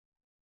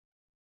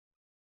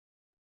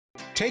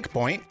Take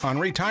Point on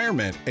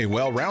Retirement, a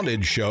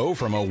well-rounded show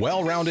from a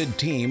well-rounded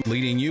team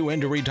leading you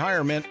into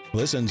retirement.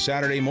 Listen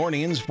Saturday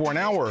mornings for an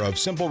hour of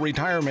simple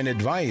retirement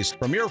advice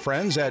from your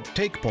friends at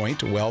Take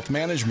Point Wealth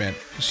Management.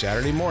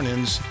 Saturday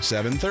mornings,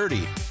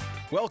 7:30.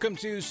 Welcome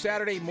to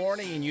Saturday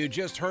morning. You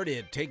just heard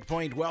it. Take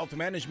Point Wealth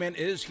Management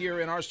is here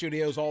in our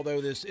studios,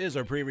 although this is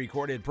a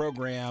pre-recorded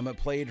program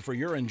played for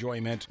your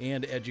enjoyment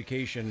and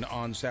education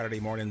on Saturday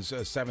mornings,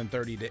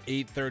 7:30 to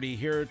 8:30,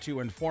 here to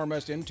inform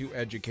us and to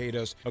educate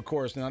us. Of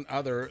course, none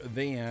other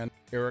than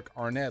Eric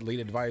Arnett, lead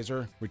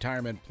advisor,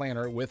 retirement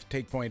planner with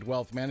Take Point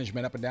Wealth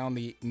Management up and down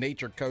the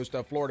Nature Coast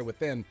of Florida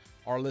within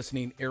our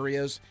listening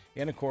areas,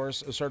 and of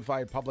course a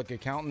certified public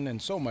accountant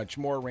and so much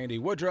more. Randy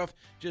Woodruff,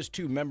 just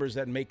two members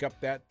that make up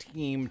that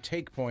team,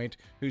 Take Point,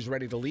 who's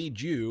ready to lead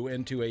you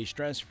into a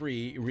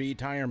stress-free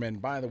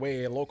retirement. By the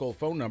way, a local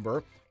phone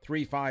number,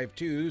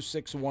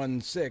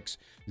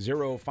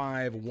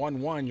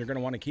 352-616-0511. You're going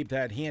to want to keep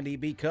that handy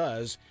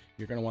because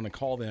you're going to want to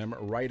call them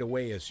right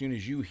away. As soon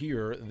as you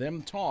hear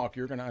them talk,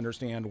 you're going to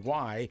understand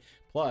why.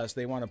 Plus,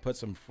 they want to put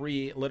some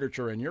free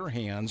literature in your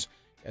hands,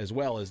 as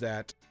well as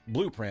that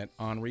blueprint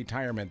on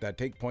retirement, that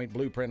Take Point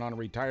blueprint on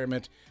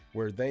retirement,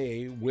 where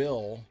they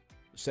will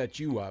set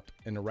you up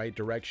in the right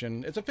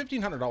direction. It's a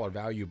 $1,500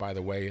 value, by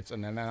the way. It's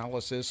an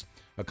analysis,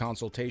 a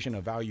consultation,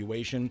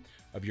 evaluation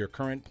of your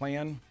current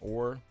plan,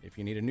 or if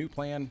you need a new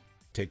plan,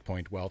 Take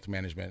Point Wealth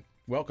Management.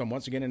 Welcome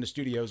once again in the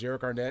studios,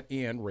 Eric Arnett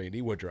and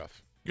Randy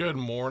Woodruff. Good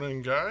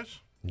morning, guys.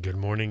 Good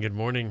morning. Good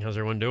morning. How's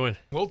everyone doing?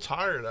 A little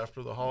tired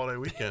after the holiday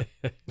weekend.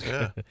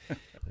 Yeah.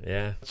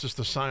 Yeah. It's just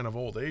a sign of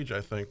old age,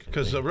 I think,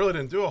 because I really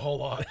didn't do a whole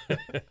lot.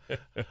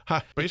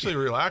 Basically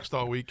relaxed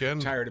all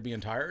weekend. Tired of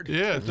being tired?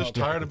 Yeah, just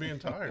tired of being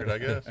tired, I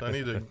guess. I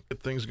need to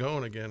get things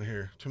going again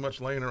here. Too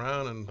much laying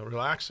around and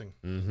relaxing.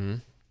 Mm-hmm.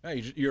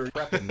 Hey, you're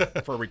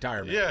prepping for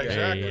retirement. Yeah,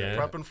 exactly. Hey,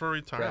 Prepping for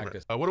retirement.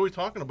 Practice. What are we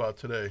talking about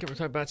today? We're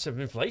talking about some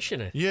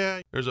inflation.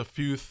 Yeah, there's a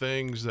few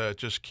things that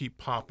just keep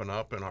popping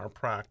up in our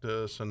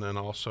practice, and then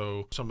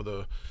also some of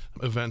the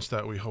events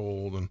that we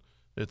hold. And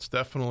it's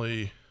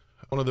definitely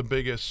one of the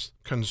biggest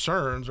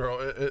concerns,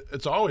 or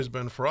it's always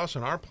been for us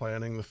in our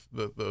planning,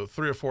 the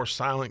 3 or 4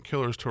 silent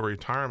killers to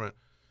retirement.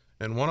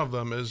 And one of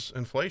them is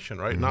inflation,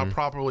 right? Mm-hmm. Not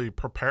properly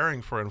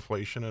preparing for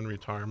inflation in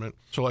retirement.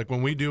 So like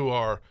when we do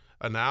our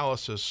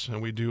analysis and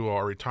we do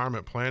our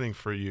retirement planning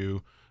for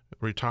you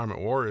retirement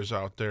warriors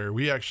out there,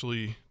 we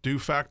actually do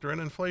factor in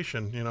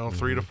inflation,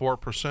 3 to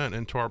 4%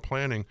 into our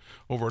planning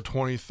over a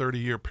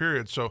 20-30 year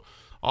period. So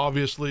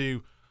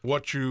obviously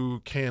what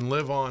you can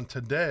live on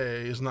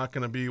today is not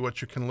going to be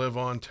what you can live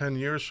on 10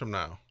 years from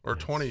now or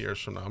 20 years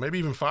from now, maybe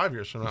even 5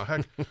 years from now.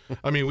 Heck,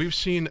 I mean, we've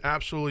seen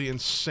absolutely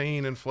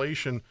insane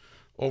inflation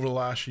over the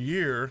last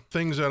year,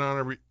 things that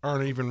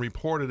aren't even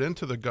reported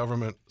into the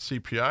government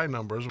CPI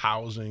numbers,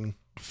 housing,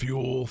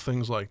 fuel,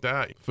 things like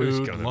that,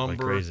 food, lumber. Like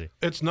crazy.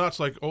 It's nuts.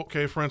 Like,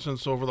 okay, for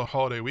instance, over the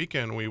holiday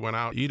weekend, we went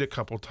out to eat a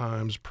couple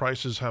times.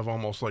 Prices have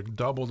almost like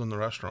doubled in the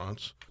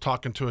restaurants.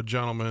 Talking to a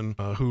gentleman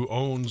who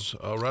owns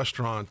a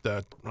restaurant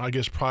that I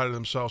guess prided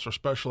themselves or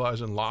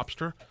specialized in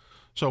lobster.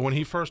 So when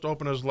he first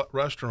opened his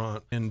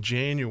restaurant in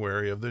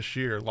January of this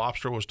year,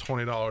 lobster was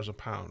 $20 a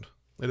pound.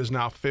 It is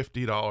now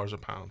 $50 a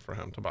pound for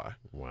him to buy.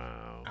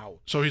 Wow. Ouch.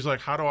 So he's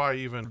like, what do I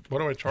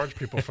charge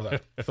people for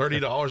that?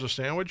 $30 a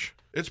sandwich?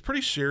 It's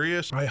pretty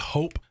serious. I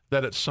hope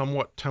that it's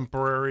somewhat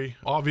temporary.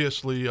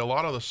 Obviously, a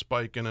lot of the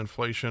spike in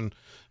inflation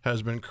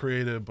has been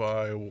created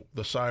by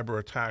the cyber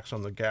attacks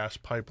on the gas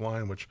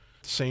pipeline, which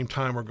at the same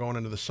time we're going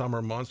into the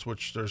summer months,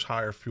 which there's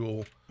higher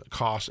fuel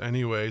costs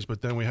anyways.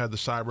 But then we had the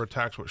cyber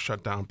attacks, which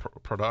shut down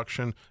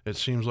production. It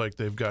seems like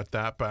they've got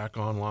that back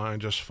online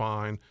just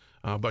fine.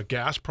 But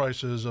gas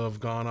prices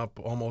have gone up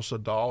almost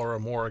 $1 or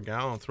more a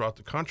gallon throughout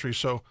the country.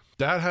 So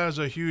that has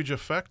a huge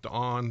effect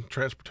on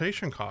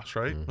transportation costs,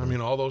 right? Mm-hmm. I mean,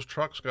 all those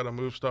trucks got to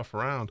move stuff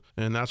around.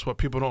 And that's what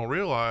people don't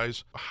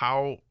realize,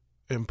 how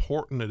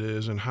important it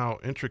is and how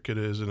intricate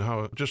it is, and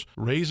how just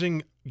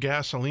raising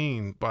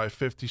gasoline by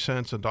 50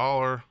 cents,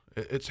 $1,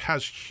 it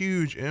has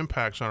huge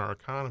impacts on our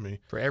economy.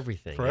 For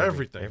everything.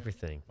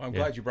 Everything. Well, I'm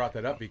glad you brought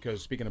that up,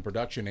 because speaking of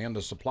production and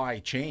the supply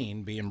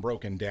chain being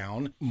broken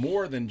down,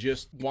 more than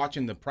just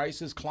watching the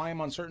prices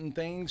climb on certain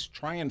things,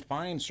 try and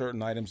find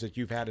certain items that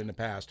you've had in the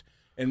past.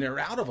 And they're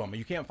out of them.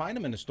 You can't find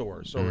them in the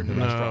stores or in the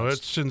restaurants. No,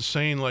 it's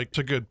insane. Like, it's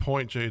a good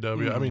point, JW.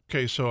 Mm-hmm. I mean,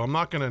 okay, so I'm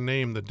not going to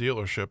name the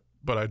dealership,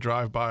 but I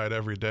drive by it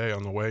every day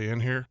on the way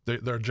in here.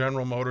 They're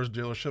General Motors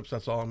dealerships.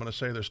 That's all I'm going to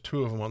say. There's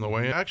 2 of them on the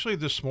way in. Actually,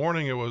 this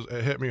morning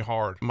it hit me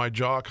hard. My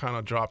jaw kind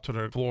of dropped to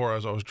the floor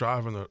as I was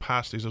driving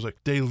past these. I was like,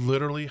 they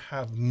literally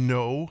have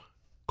no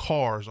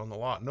cars on the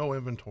lot, no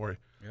inventory.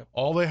 Yep.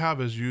 All they have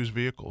is used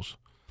vehicles.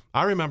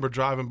 I remember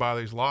driving by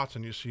these lots,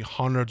 and you see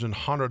hundreds and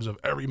hundreds of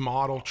every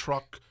model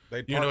truck.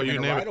 They park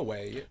in right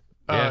away.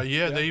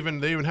 They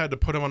even had to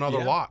put them on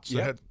other lots.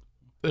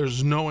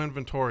 There's no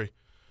inventory.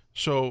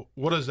 So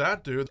what does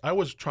that do? I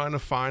was trying to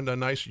find a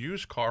nice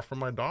used car for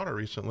my daughter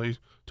recently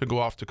to go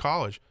off to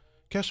college.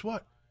 Guess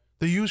what?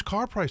 The used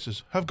car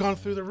prices have gone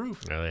through the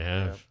roof. Yeah, they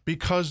have.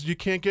 Because you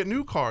can't get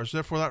new cars.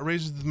 Therefore, that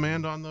raises the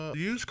demand on the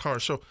used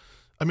cars. So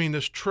I mean,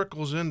 this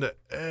trickles into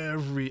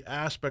every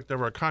aspect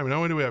of our economy. Not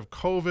only do we have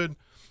COVID,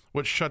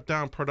 which shut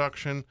down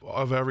production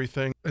of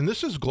everything, and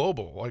this is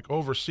global, like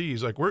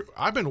overseas. Like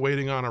I've been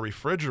waiting on a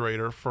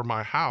refrigerator for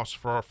my house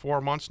for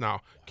 4 months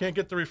now. Can't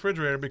get the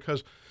refrigerator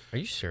because. Are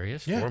you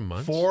serious? Yeah, 4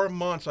 months? 4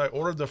 months. I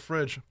ordered the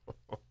fridge,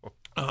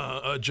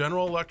 a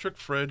General Electric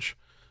fridge.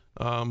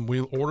 We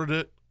ordered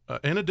it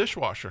in a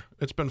dishwasher.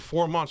 It's been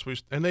 4 months.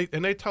 And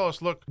they tell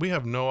us, look, we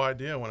have no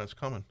idea when it's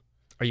coming.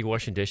 Are you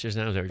washing dishes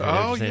now? Is that what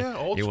Oh you're saying? yeah,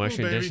 old You're school,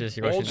 washing baby. dishes?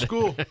 You're Old washing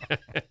school.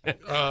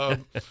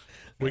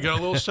 We got a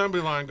little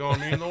assembly line going.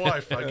 Me and the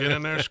wife. I get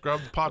in there,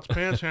 scrub the pots,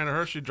 pans, hand to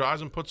her. She dries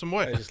them, puts them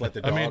away. I just let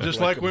the I mean, dog just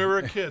lick like them. we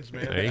were kids,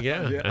 man. There you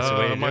go. Yeah. That's the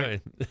way to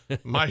do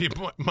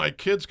it. My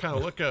kids kind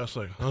of look at us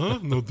like, huh?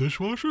 No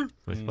dishwasher?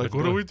 Like,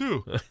 what do we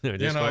do? No You know,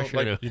 dishwasher,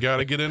 like no. you got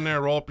to get in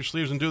there, roll up your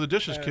sleeves, and do the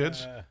dishes,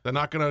 kids. They're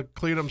not going to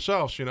clean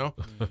themselves, you know.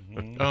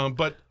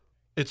 But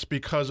it's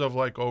because of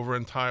like over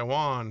in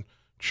Taiwan,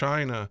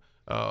 China,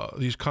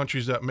 these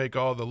countries that make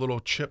all the little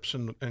chips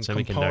and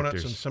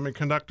components and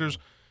semiconductors.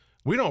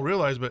 We don't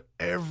realize, but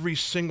every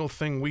single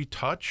thing we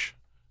touch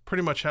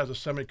pretty much has a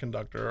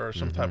semiconductor or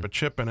some type of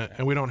chip in it,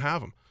 and we don't have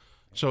them.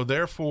 So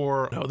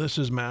therefore, no, this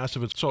is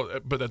massive.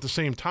 But at the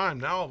same time,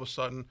 now all of a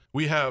sudden,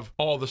 we have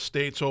all the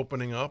states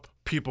opening up,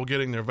 people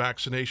getting their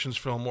vaccinations,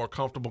 feeling more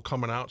comfortable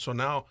coming out. So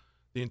now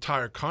the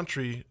entire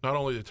country, not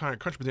only the entire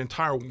country, but the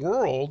entire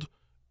world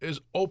is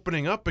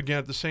opening up again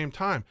at the same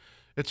time.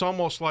 It's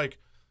almost like,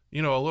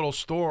 you know, a little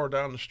store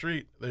down the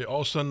street, all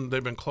of a sudden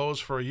they've been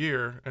closed for a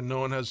year and no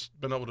one has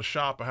been able to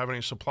shop or have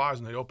any supplies,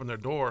 and they open their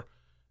door.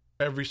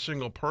 Every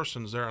single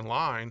person's there in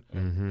line,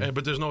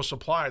 but there's no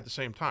supply at the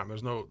same time.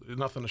 There's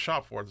nothing to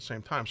shop for at the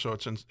same time. So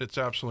it's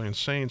absolutely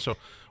insane. So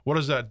what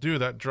does that do?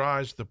 That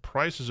drives the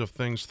prices of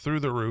things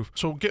through the roof.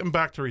 So getting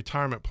back to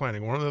retirement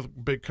planning, one of the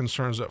big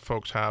concerns that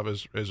folks have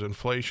is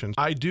inflation.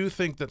 I do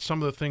think that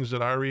some of the things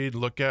that I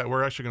look at,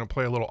 we're actually going to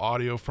play a little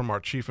audio from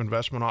our Chief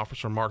Investment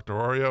Officer, Mark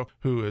DeOrio,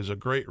 who is a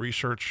great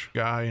research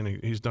guy, and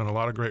he's done a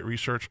lot of great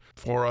research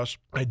for us.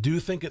 I do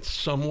think it's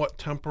somewhat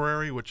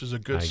temporary, which is a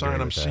good sign.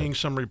 I'm seeing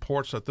some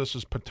reports that this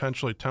is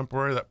potentially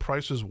temporary, that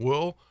prices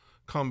will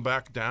come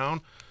back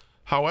down.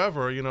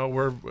 However, you know,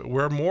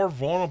 we're more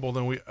vulnerable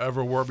than we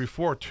ever were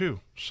before to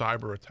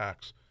cyber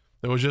attacks.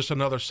 There was just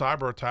another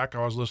cyber attack.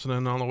 I was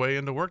listening on the way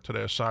into work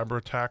today, a cyber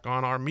attack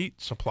on our meat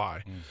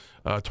supply.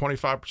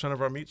 25%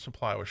 of our meat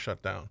supply was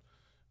shut down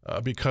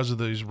because of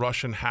these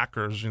Russian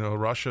hackers. You know,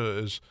 Russia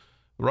is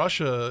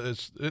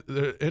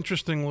they're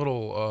interesting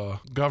little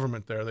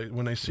government there.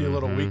 When they see a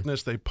little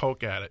weakness, they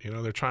poke at it. You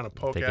know, they're trying to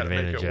poke at it,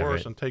 make it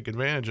worse, and take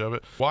advantage of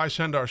it. Why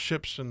send our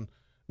ships and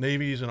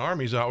navies and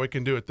armies out? We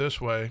can do it this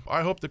way.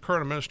 I hope the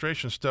current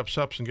administration steps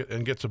up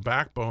and gets a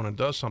backbone and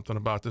does something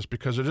about this,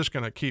 because they're just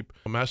going to keep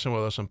messing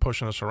with us and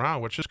pushing us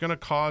around, which is going to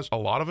cause a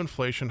lot of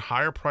inflation,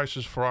 higher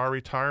prices for our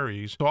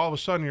retirees. So all of a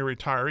sudden you're a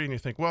retiree and you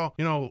think, well,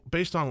 you know,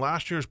 based on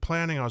last year's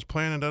planning, I was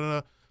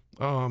planning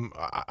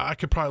I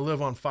could probably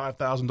live on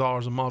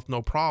 $5,000 a month,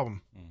 no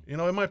problem. You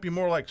know, it might be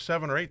more like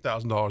 $7,000 or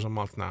 $8,000 a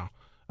month now.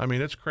 I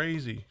mean, it's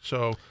crazy.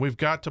 So we've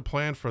got to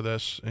plan for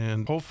this,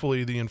 and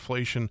hopefully the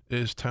inflation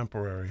is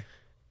temporary.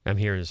 I'm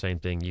hearing the same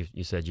thing.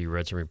 You said you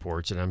read some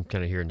reports, and I'm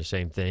kind of hearing the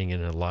same thing.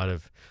 And a lot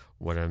of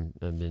what I've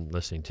been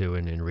listening to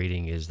and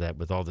reading is that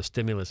with all the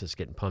stimulus that's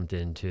getting pumped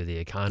into the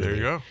economy, there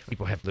you go.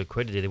 People have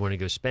liquidity they want to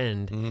go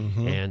spend,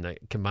 and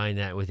combine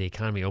that with the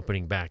economy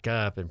opening back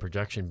up and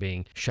production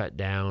being shut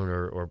down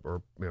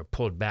or you know,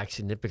 pulled back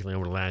significantly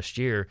over the last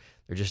year.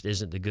 There just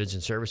isn't the goods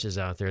and services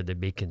out there that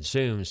be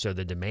consumed, so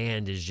the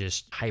demand is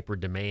just hyper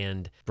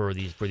demand for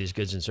these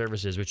goods and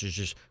services, which is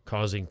just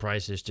causing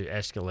prices to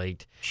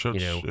escalate,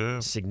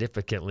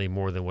 significantly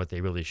more than what they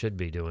really should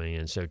be doing.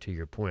 And so, to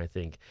your point, I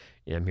think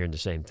I'm hearing the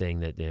same thing,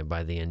 that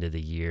by the end of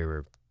the year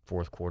or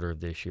fourth quarter of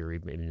this year,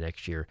 even maybe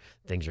next year,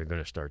 things are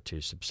going to start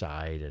to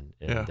subside and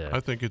I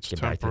think it's get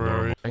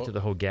temporary. back to the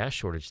whole gas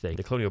shortage thing.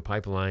 The Colonial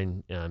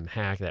Pipeline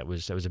hack, that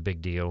was a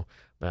big deal.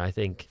 But I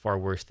think far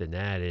worse than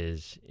that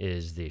is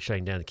the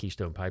shutting down the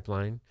Keystone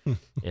Pipeline,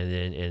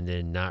 and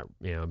then not,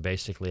 you know,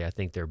 basically I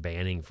think they're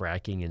banning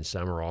fracking in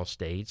some or all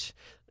states,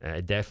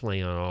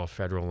 definitely on all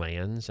federal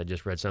lands. I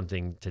just read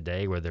something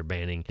today where they're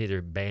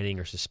either banning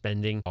or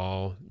suspending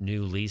all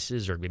new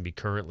leases, or maybe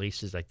current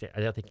leases. I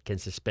don't think you can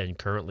suspend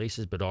current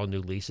leases, but all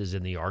new leases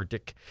in the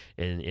Arctic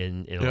and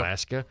in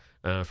Alaska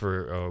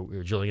for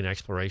drilling and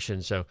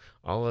exploration. So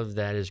all of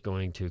that is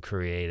going to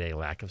create a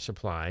lack of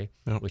supply,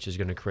 which is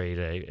going to create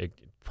a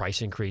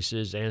price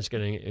increases, and it's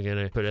going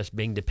to put us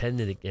being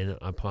dependent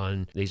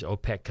upon these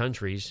OPEC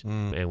countries,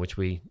 and which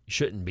we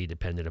shouldn't be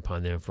dependent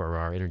upon them for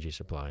our energy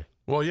supply.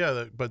 Well,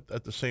 yeah, but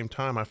at the same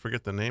time, I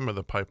forget the name of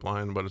the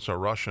pipeline, but it's a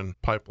Russian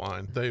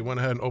pipeline. They went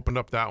ahead and opened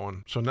up that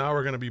one. So now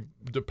we're going to be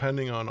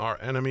depending on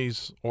our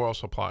enemy's oil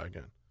supply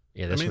again.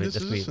 Yeah, this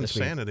is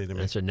insanity to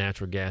me. It's a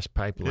natural gas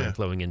pipeline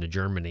flowing into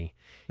Germany.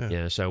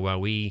 Yeah. So while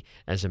we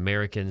as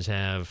Americans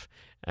have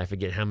I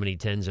forget how many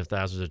tens of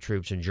thousands of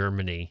troops in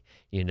Germany,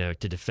 to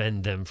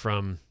defend them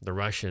from the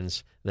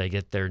Russians. They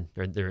get their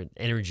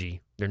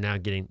energy. They're now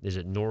getting, is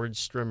it Nord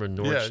Stream or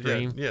Nord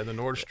Stream? Yeah, the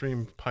Nord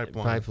Stream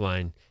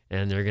pipeline.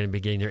 And they're going to be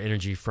getting their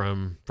energy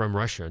from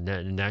Russia.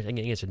 And I think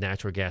it's a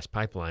natural gas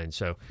pipeline.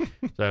 So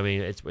I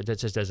mean, that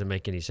just doesn't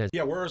make any sense.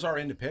 Yeah, where is our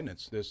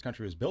independence? This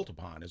country was built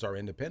upon is our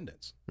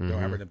independence. We don't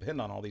have to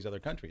depend on all these other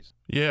countries.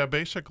 Yeah,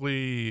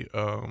 basically,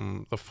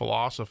 the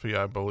philosophy,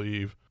 I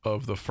believe,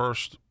 of the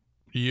first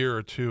year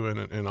or two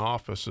in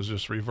office is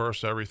just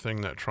reverse everything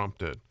that Trump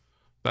did.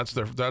 That's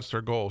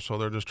their goal. So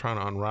they're just trying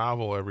to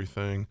unravel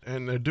everything,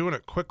 and they're doing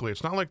it quickly.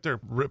 It's not like they're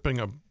ripping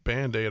a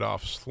Band-Aid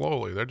off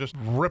slowly. They're just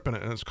ripping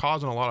it, and it's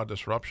causing a lot of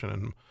disruption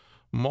in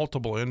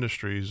multiple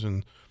industries.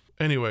 And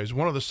anyways,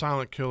 one of the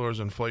silent killers,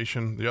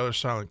 inflation. The other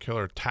silent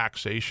killer,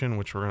 taxation,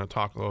 which we're going to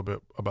talk a little bit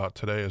about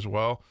today as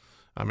well.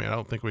 I mean, I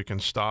don't think we can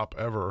stop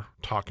ever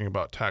talking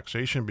about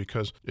taxation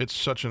because it's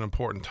such an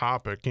important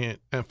topic. Can't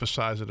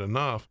emphasize it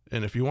enough.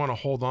 And if you want to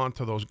hold on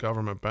to those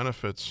government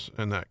benefits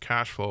and that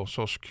cash flow,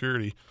 Social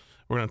Security,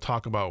 we're going to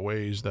talk about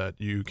ways that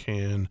you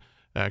can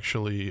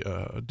actually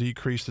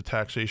decrease the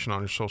taxation on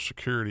your Social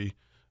Security,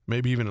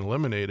 maybe even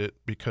eliminate it,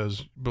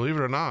 because believe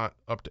it or not,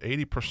 up to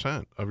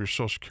 80% of your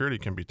Social Security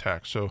can be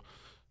taxed. So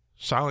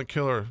silent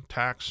killer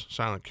tax,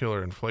 silent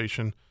killer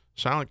inflation,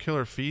 silent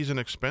killer fees and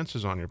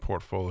expenses on your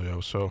portfolio.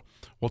 So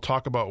we'll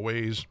talk about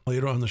ways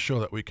later on in the show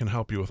that we can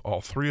help you with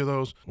all three of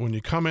those. When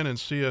you come in and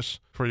see us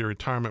for your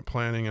retirement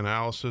planning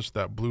analysis,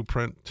 that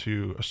blueprint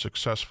to a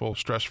successful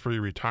stress-free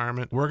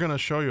retirement, we're going to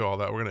show you all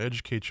that. We're going to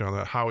educate you on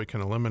that, how we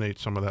can eliminate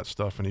some of that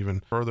stuff and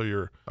even further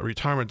your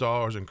retirement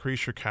dollars,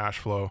 increase your cash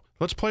flow.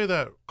 Let's play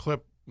that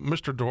clip.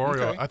 Mr.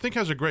 D'Iorio, I think,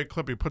 has a great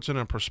clip. He puts it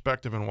in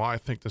perspective and why I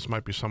think this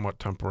might be somewhat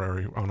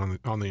temporary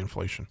on the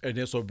inflation. And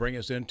this will bring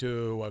us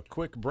into a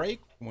quick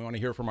break. We want to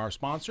hear from our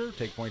sponsor,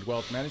 Take Point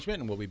Wealth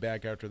Management, and we'll be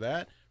back after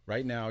that.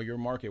 Right now, your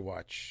Market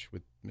Watch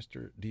with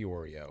Mr.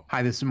 D'Iorio.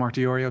 Hi, this is Mark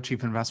D'Iorio,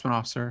 Chief Investment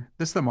Officer.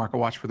 This is the Market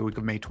Watch for the week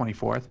of May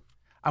 24th.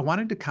 I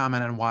wanted to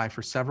comment on why,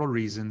 for several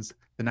reasons,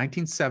 the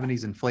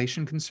 1970s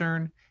inflation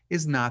concern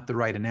is not the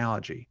right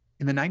analogy.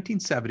 In the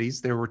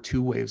 1970s, there were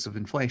two waves of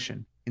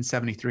inflation, in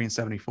 73 and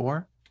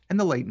 74, and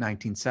the late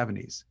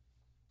 1970s.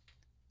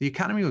 The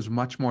economy was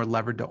much more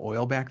levered to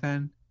oil back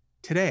then.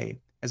 Today,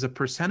 as a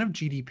percent of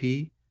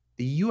GDP,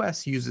 the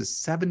U.S. uses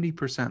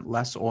 70%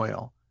 less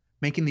oil,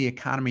 making the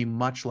economy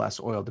much less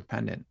oil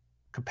dependent.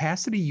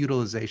 Capacity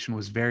utilization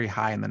was very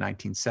high in the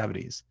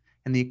 1970s,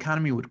 and the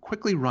economy would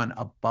quickly run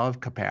above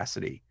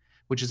capacity,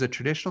 which is a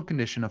traditional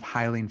condition of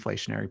highly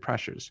inflationary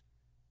pressures.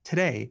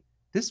 Today,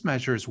 this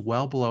measure is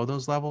well below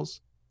those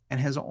levels and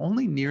has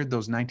only neared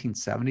those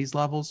 1970s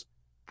levels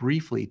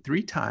briefly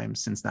 3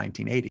 times since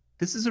 1980.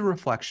 This is a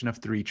reflection of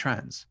 3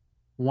 trends.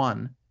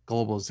 1,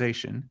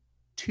 globalization.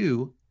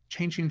 2,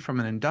 changing from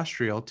an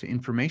industrial to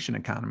information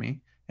economy.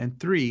 And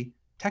 3,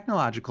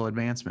 technological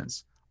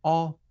advancements,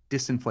 all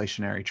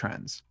disinflationary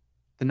trends.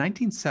 The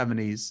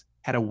 1970s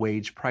had a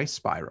wage price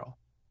spiral.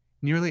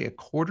 Nearly a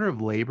quarter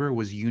of labor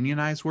was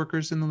unionized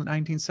workers in the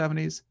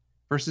 1970s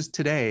versus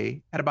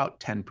today at about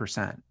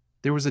 10%.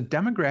 There was a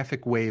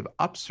demographic wave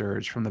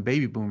upsurge from the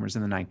baby boomers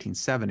in the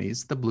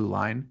 1970s, the blue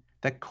line,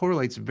 that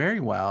correlates very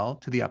well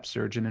to the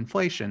upsurge in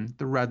inflation,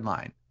 the red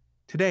line.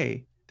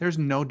 Today, there's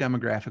no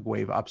demographic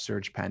wave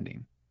upsurge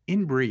pending.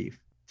 In brief,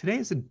 today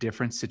is a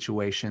different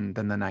situation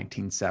than the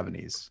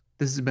 1970s.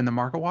 This has been the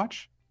Market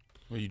Watch.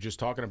 Well, you're just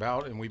talking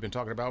about, and we've been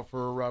talking about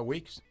for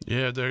weeks.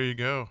 Yeah, there you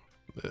go.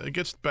 It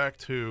gets back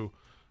to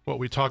what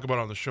we talk about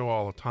on the show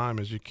all the time,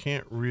 is you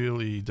can't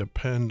really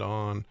depend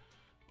on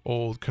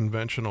old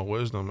conventional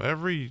wisdom.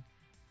 Every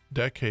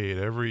decade,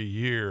 every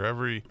year,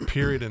 every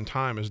period in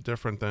time is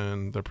different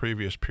than the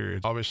previous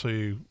period.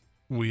 Obviously,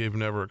 we have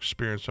never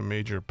experienced a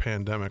major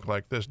pandemic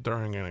like this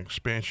during an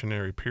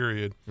expansionary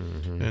period.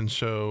 And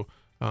so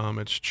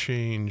it's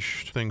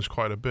changed things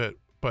quite a bit.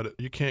 But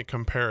you can't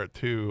compare it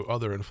to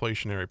other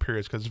inflationary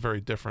periods because it's very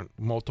different,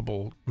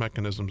 multiple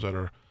mechanisms that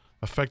are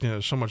affecting it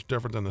is so much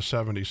different than the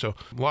 70s. So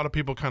a lot of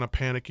people kind of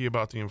panicky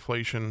about the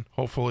inflation.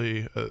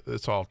 Hopefully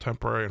it's all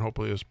temporary, and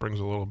hopefully this brings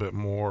a little bit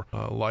more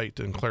light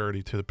and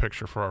clarity to the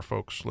picture for our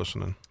folks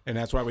listening. And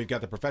that's why we've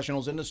got the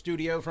professionals in the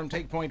studio from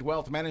Take Point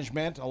Wealth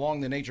Management along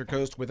the Nature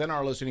Coast within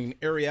our listening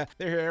area.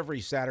 They're here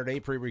every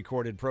Saturday,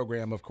 pre-recorded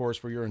program, of course,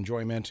 for your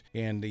enjoyment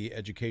and the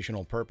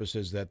educational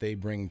purposes that they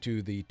bring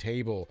to the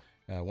table.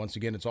 Once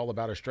again, it's all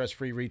about a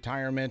stress-free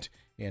retirement,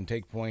 and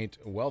Take Point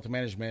Wealth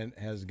Management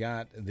has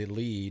got the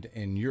lead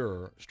in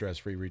your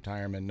stress-free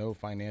retirement. No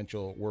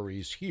financial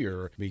worries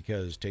here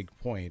because Take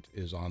Point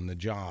is on the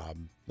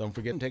job. Don't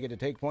forget to take it to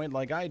Take Point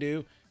like I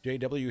do.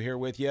 JW here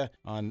with you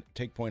on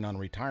Take Point on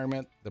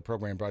Retirement, the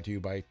program brought to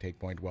you by Take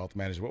Point Wealth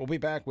Management. We'll be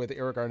back with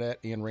Eric Arnett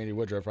and Randy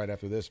Woodruff right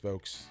after this,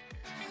 folks.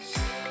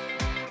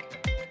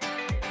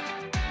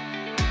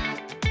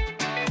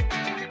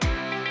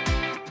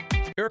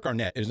 Eric Eric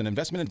Arnett is an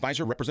investment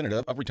advisor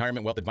representative of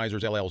Retirement Wealth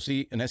Advisors,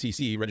 LLC, an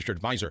SEC registered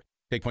advisor.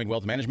 Take Point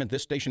Wealth Management,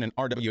 this station and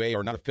RWA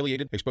are not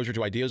affiliated. Exposure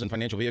to ideas and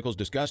financial vehicles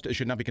discussed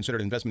should not be considered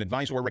investment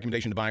advice or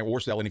recommendation to buy or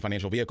sell any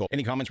financial vehicle.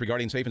 Any comments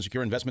regarding safe and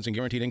secure investments and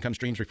guaranteed income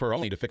streams refer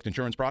only to fixed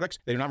insurance products.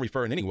 They do not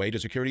refer in any way to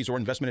securities or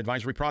investment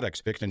advisory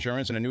products. Fixed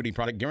insurance and annuity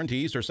product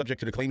guarantees are subject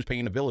to the claims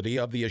paying ability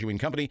of the issuing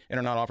company and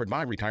are not offered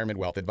by Retirement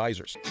Wealth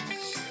Advisors.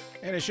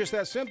 And it's just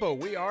that simple.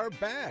 We are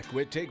back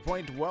with Take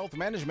Point Wealth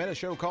Management, a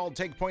show called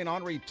Take Point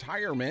on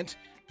Retirement.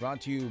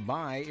 Brought to you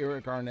by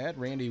Eric Arnett,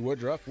 Randy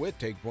Woodruff with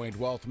Take Point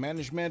Wealth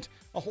Management,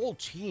 a whole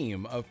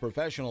team of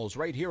professionals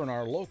right here in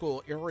our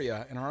local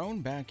area, in our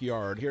own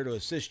backyard, here to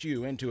assist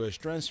you into a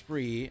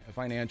stress-free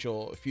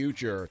financial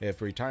future.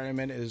 If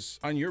retirement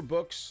is on your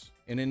books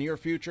and in your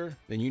future,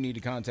 then you need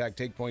to contact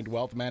Take Point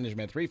Wealth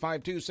Management,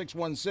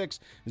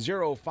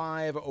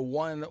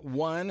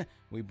 352-616-0511.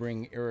 We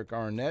bring Eric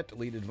Arnett,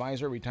 lead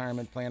advisor,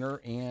 retirement planner,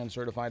 and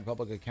certified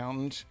public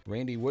accountant,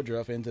 Randy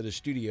Woodruff, into the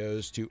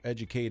studios to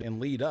educate and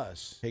lead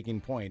us,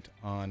 taking point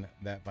on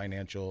that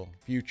financial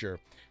future.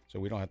 So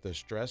we don't have to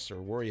stress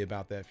or worry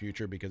about that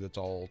future because it's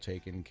all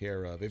taken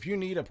care of. If you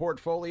need a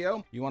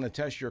portfolio, you want to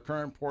test your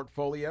current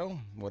portfolio,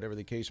 whatever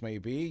the case may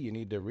be, you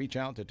need to reach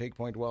out to Take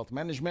Point Wealth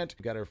Management.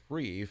 We've got a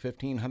free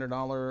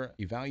 $1,500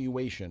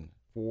 evaluation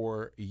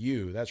for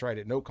you. That's right,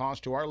 at no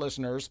cost to our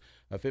listeners,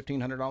 a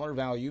 $1,500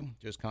 value.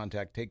 Just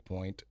contact Take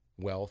Point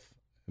Wealth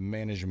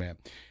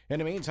Management. In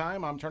the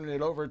meantime, I'm turning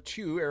it over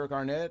to Eric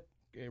Arnett,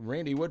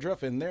 Randy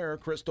Woodruff, and their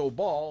crystal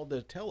ball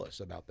to tell us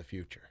about the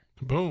future.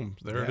 Boom,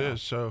 there it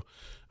is. So,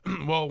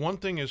 well, one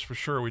thing is for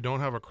sure, we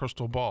don't have a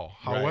crystal ball.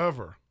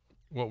 However,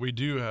 what we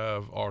do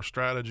have are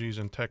strategies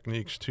and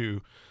techniques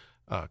to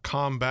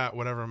combat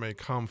whatever may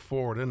come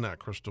forward in that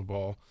crystal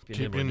ball.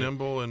 Keep you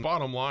nimble. And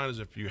bottom line is,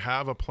 if you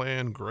have a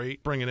plan,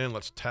 great. Bring it in.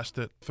 Let's test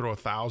it. Throw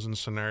 1,000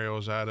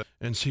 scenarios at it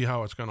and see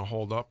how it's going to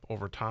hold up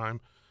over time.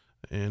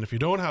 And if you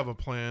don't have a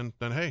plan,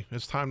 then, hey,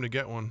 it's time to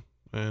get one.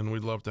 And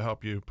we'd love to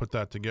help you put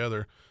that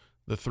together.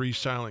 The 3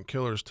 silent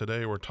killers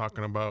today, we're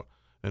talking about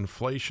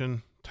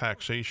inflation,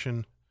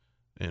 taxation,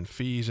 and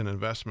fees and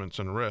investments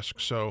and risk.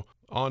 So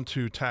on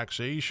to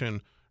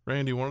taxation.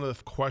 Randy, one of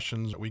the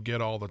questions that we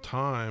get all the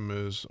time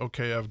is,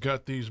 okay, I've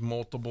got these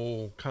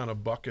multiple kind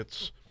of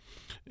buckets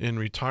in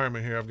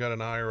retirement here. I've got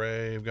an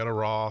IRA, I've got a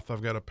Roth,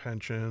 I've got a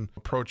pension,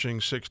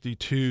 approaching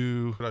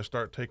 62. Could I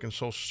start taking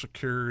Social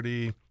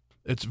Security?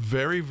 It's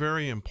very,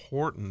 very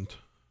important,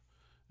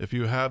 if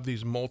you have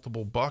these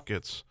multiple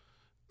buckets,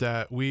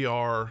 that we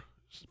are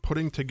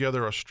putting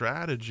together a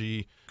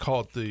strategy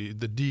called the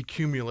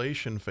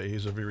decumulation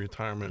phase of your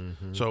retirement.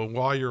 Mm-hmm. So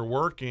while you're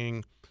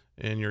working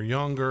and you're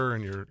younger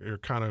and you're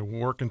kind of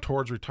working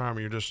towards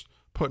retirement, you're just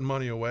putting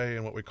money away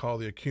in what we call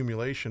the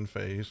accumulation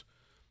phase.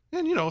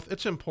 And, you know,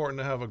 it's important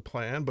to have a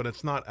plan, but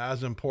it's not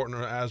as important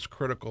or as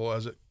critical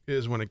as it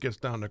is when it gets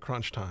down to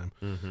crunch time.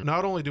 Mm-hmm.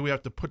 Not only do we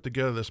have to put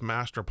together this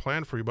master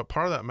plan for you, but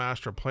part of that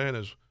master plan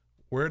is,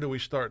 where do we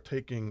start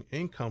taking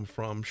income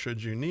from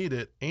should you need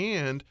it?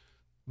 And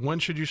when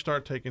should you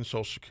start taking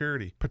Social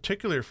Security?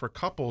 Particularly for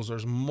couples,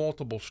 there's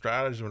multiple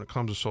strategies when it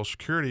comes to Social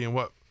Security. And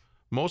what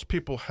most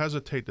people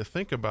hesitate to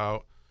think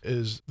about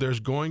is there's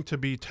going to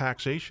be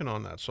taxation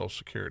on that Social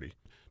Security.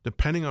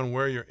 Depending on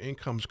where your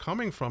income's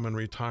coming from in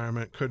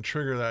retirement could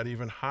trigger that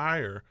even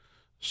higher.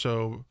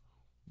 So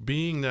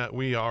being that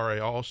we are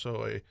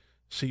also a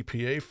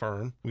CPA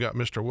firm, we got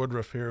Mr.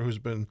 Woodruff here, who's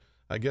been,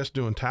 I guess,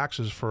 doing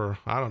taxes for,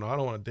 I don't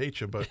want to date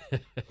you, but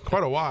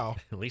quite a while.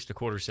 At least a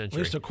quarter century.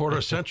 At least a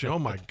quarter century. Oh,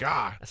 my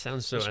God. That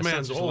sounds so. That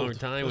sounds a long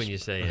time when you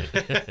say it.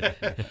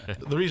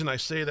 The reason I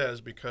say that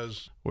is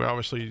because we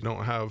obviously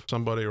don't have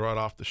somebody right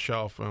off the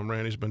shelf.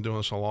 Randy's been doing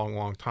this a long,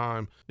 long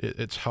time.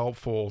 It's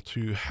helpful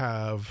to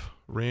have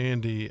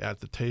Randy at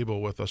the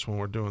table with us when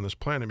we're doing this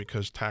planning,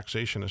 because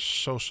taxation is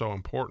so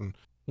important.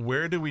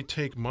 Where do we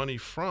take money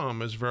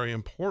from is very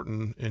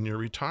important in your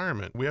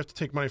retirement. We have to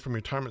take money from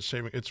retirement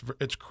saving.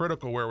 It's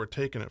critical where we're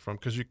taking it from,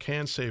 because you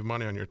can save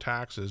money on your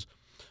taxes.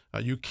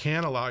 You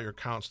can allow your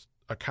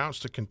accounts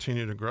to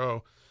continue to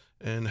grow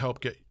and help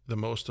get the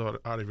most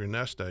out of your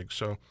nest egg.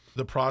 So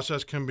the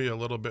process can be a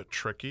little bit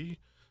tricky,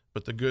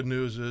 but the good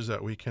news is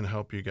that we can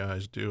help you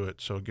guys do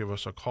it. So give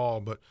us a call.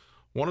 But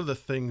one of the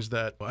things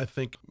that I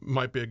think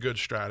might be a good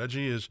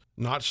strategy is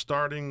not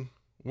starting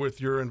with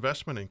your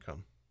investment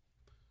income.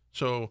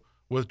 So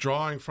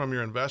withdrawing from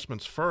your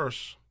investments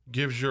first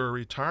gives your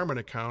retirement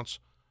accounts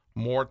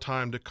more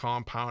time to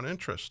compound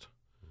interest.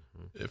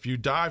 Mm-hmm. If you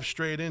dive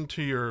straight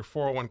into your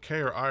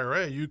 401k or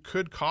IRA, you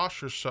could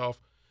cost yourself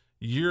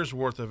years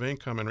worth of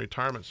income in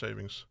retirement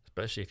savings.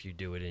 Especially if you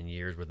do it in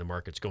years where the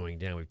market's going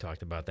down. We've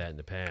talked about that in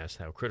the past,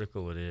 how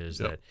critical it is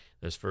that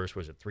those first,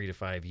 3 to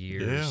 5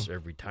 years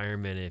of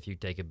retirement. And if you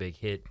take a big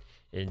hit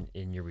in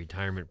your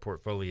retirement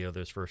portfolio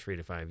those first 3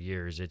 to 5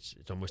 years, it's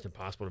almost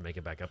impossible to make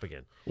it back up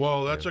again.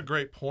 Well, that's a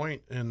great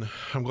point, and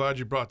I'm glad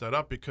you brought that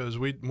up, because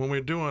when we're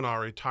doing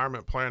our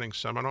retirement planning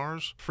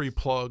seminars, free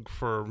plug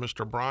for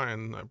Mr.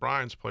 Brian at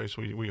Brian's Place,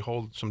 we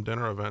hold some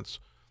dinner events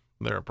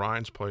there at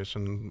Brian's Place,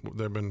 and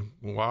they've been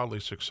wildly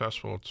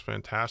successful. It's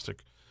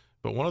fantastic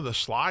But one of the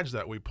slides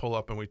that we pull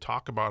up and we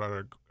talk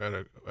about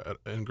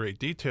in great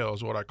detail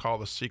is what I call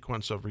the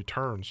sequence of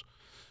returns.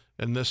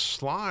 And this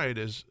slide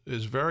is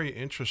very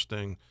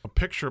interesting. A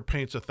picture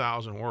paints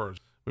 1,000 words.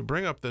 We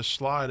bring up this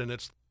slide, and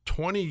it's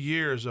 20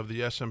 years of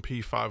the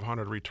S&P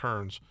 500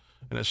 returns,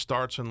 and it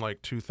starts in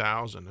like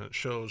 2000, and it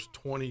shows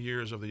 20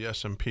 years of the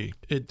S&P.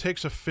 It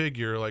takes a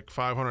figure like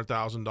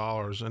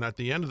 $500,000, and at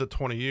the end of the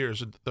 20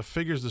 years, the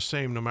figure's the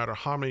same no matter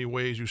how many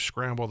ways you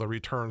scramble the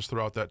returns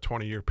throughout that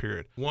 20-year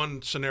period.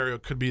 One scenario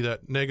could be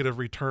that negative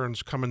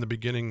returns come in the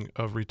beginning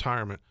of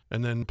retirement,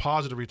 and then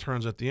positive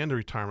returns at the end of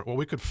retirement. Well,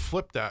 we could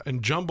flip that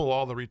and jumble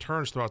all the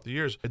returns throughout the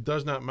years. It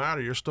does not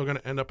matter. You're still going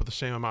to end up with the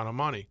same amount of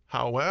money.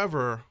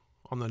 However,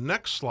 on the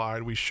next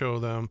slide, we show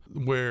them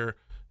where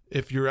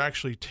if you're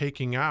actually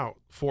taking out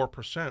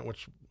 4%,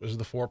 which is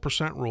the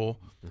 4% rule.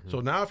 So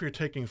now if you're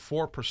taking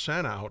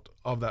 4% out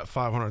of that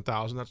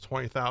 500,000, that's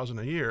 20,000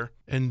 a year,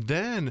 and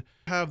then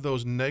have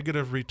those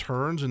negative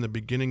returns in the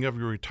beginning of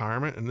your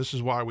retirement. And this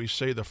is why we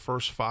say the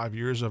first 5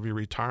 years of your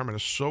retirement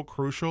is so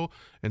crucial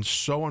and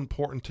so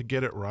important to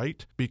get it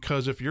right,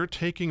 because if you're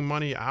taking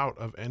money out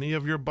of any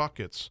of your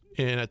buckets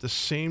and at the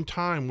same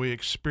time we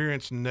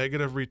experience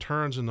negative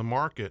returns in the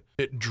market,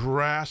 it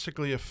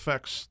drastically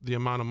affects the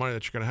amount of money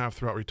that you're going to have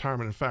throughout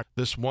retirement. In fact,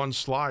 this one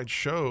slide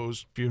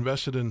shows if you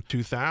invested in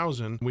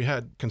 2000, we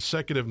had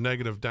consecutive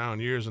negative down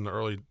years in the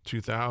early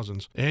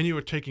 2000s, and you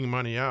were taking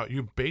money out,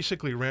 you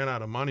basically ran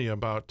out of money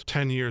about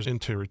 10 years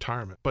into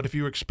retirement. But if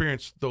you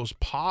experience those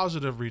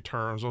positive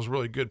returns, those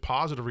really good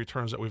positive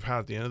returns that we've had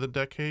at the end of the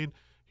decade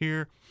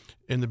here,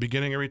 in the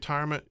beginning of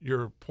retirement,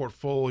 your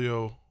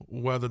portfolio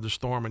weathered the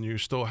storm and you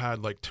still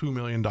had like $2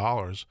 million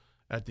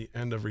at the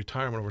end of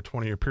retirement over a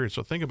 20-year period.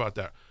 So think about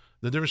that.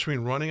 The difference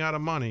between running out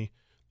of money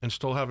and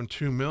still having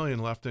 $2 million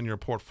left in your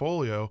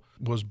portfolio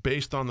was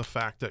based on the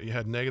fact that you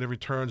had negative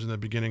returns in the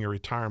beginning of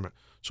retirement.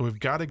 So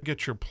we've got to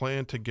get your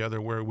plan together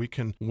where we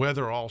can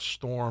weather all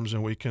storms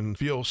and we can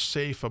feel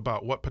safe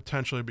about what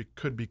potentially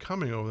could be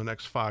coming over the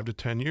next 5 to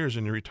 10 years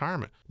in your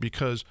retirement.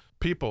 Because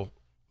people,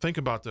 think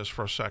about this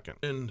for a second.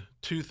 In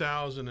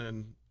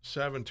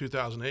 2007,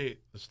 2008,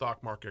 the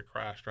stock market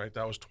crashed, right?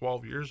 That was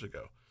 12 years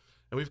ago.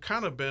 And we've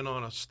kind of been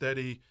on a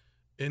steady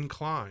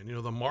incline. You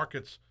know, the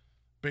market's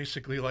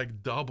basically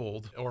like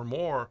doubled or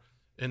more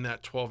in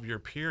that 12-year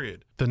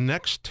period. The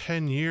next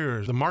 10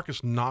 years, the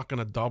market's not going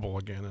to double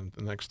again in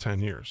the next 10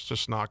 years. It's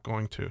just not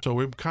going to. So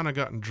we've kind of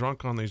gotten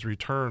drunk on these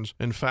returns.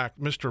 In fact,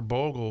 Mr.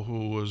 Bogle,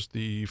 who was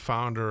the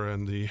founder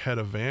and the head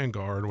of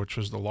Vanguard, which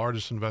was the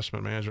largest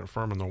investment management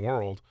firm in the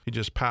world, he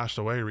just passed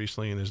away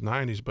recently in his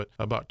 90s. But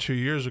about 2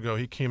 years ago,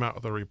 he came out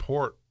with a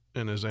report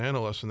in his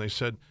analysts, and they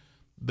said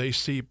they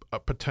see a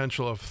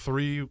potential of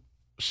 3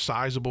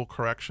 sizable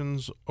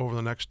corrections over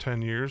the next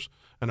 10 years.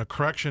 And a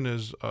correction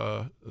is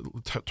a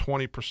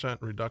 20%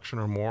 reduction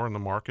or more in the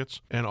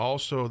markets. And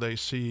also they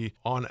see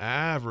on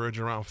average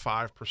around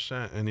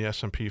 5% in the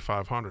S&P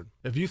 500.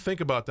 If you think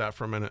about that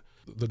for a minute,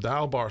 the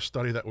Dalbar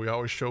study that we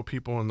always show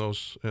people in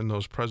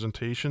those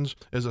presentations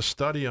is a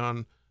study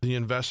on the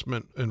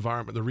investment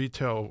environment, the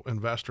retail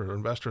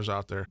investors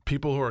out there,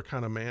 people who are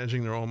kind of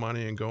managing their own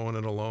money and going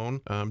it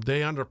alone.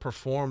 They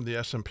underperform the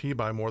S&P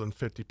by more than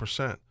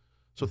 50%.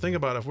 So think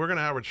about it, if we're going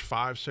to average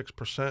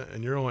 5-6%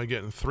 and you're only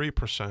getting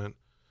 3%,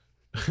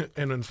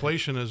 and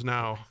inflation is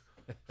now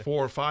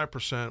 4 or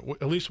 5%,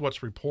 at least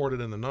what's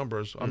reported in the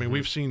numbers. I mean,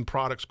 we've seen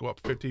products go up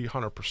 50,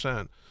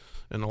 100%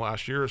 in the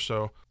last year or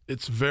so.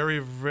 It's very,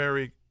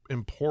 very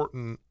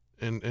important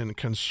and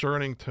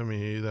concerning to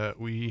me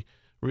that we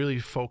really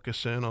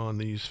focus in on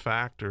these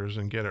factors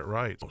and get it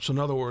right. So in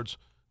other words,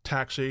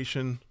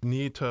 taxation,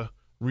 need to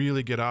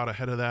really get out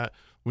ahead of that.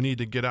 We need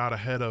to get out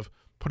ahead of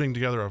putting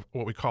together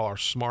what we call our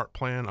SMART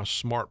plan, a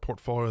SMART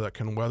portfolio that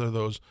can weather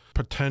those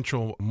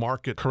potential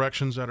market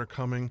corrections that are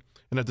coming,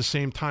 and at the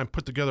same time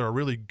put together a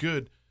really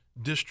good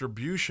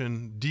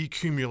distribution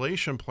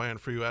decumulation plan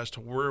for you as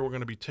to where we're going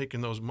to be taking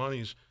those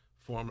monies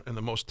from in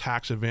the most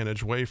tax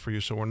advantage way for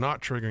you, so we're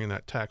not triggering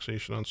that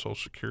taxation on Social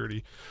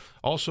Security.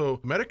 Also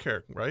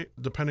Medicare, right?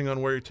 Depending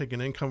on where you're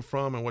taking income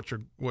from and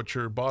what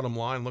your bottom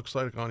line looks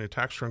like on your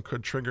tax return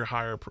could trigger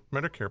higher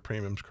Medicare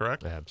premiums,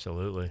 correct?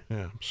 Absolutely.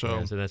 Yeah.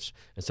 So and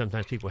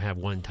sometimes people have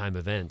one-time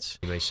events.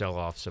 You may sell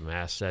off some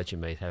assets, you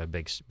may have a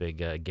big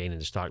gain in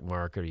the stock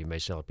market, or you may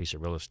sell a piece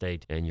of real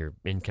estate and your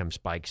income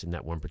spikes in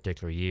that one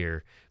particular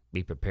year.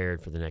 Be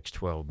prepared for the next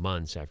 12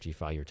 months after you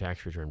file your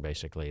tax return,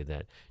 basically,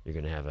 that you're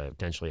going to have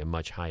potentially a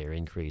much higher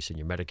increase in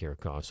your Medicare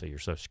costs, so your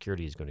Social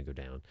Security is going to go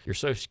down. Your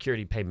Social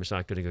Security payment's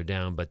not going to go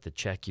down, but the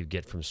check you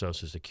get from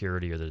Social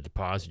Security or the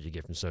deposit you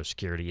get from Social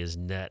Security is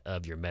net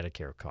of your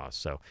Medicare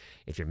costs. So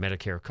if your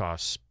Medicare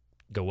costs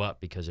go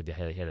up because if you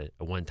had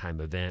a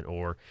one-time event,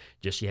 or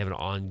just you have an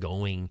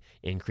ongoing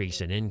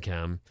increase in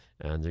income,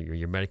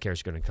 your Medicare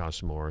is going to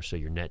cost more, so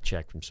your net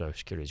check from Social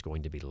Security is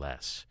going to be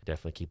less.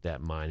 Definitely keep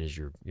that in mind as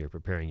you're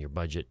preparing your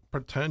budget.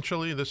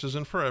 Potentially, this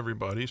isn't for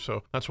everybody,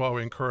 so that's why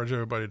we encourage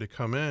everybody to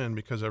come in,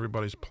 because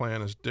everybody's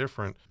plan is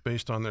different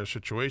based on their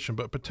situation.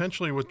 But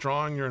potentially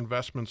withdrawing your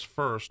investments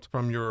first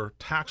from your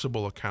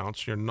taxable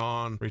accounts, your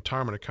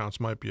non-retirement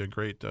accounts, might be a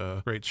great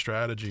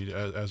strategy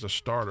as a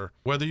starter.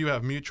 Whether you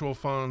have mutual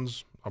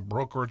funds, a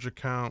brokerage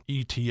account,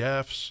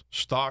 ETFs,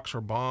 stocks,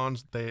 or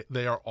bonds,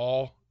 they are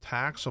all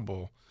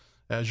taxable,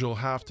 as you'll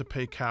have to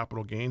pay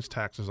capital gains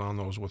taxes on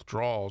those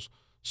withdrawals.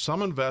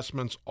 Some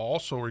investments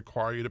also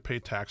require you to pay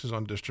taxes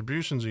on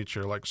distributions each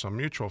year, like some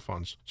mutual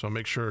funds. So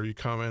make sure you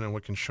come in and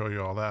we can show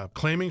you all that.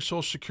 Claiming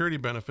Social Security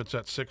benefits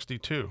at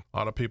 62. A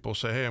lot of people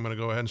say, hey, I'm going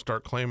to go ahead and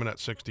start claiming at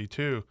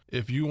 62.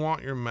 If you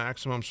want your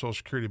maximum Social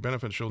Security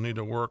benefits, you'll need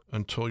to work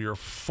until your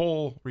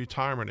full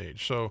retirement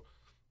age. So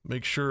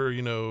make sure,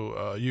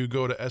 you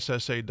go to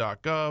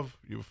ssa.gov,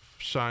 you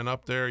sign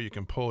up there, you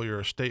can pull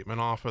your statement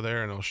off of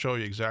there, and it'll show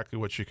you exactly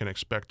what you can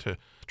expect to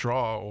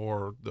draw,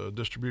 or the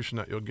distribution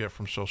that you'll get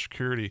from Social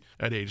Security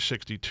at age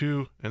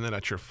 62, and then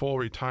at your full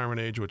retirement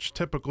age, which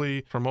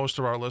typically, for most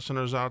of our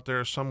listeners out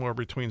there, somewhere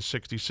between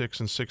 66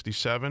 and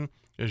 67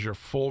 is your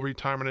full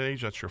retirement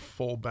age. That's your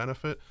full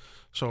benefit.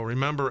 So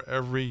remember,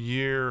 every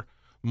year,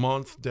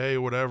 month, day,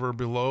 whatever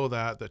below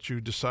that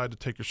you decide to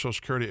take your Social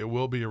Security, it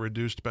will be a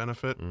reduced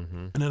benefit.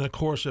 Mm-hmm. And then, of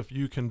course, if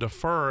you can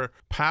defer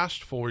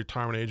past full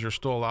retirement age, you're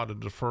still allowed to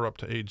defer up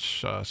to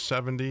age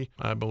 70,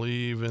 I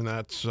believe, and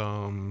that's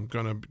going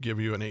to give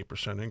you an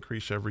 8%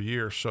 increase every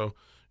year. So,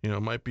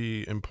 it might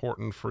be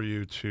important for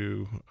you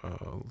to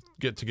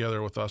get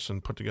together with us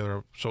and put together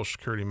a Social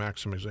Security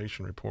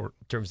maximization report.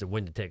 In terms of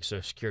when to take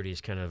Social Security,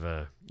 is kind of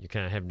you're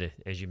kind of having to,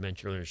 as you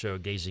mentioned earlier in the show,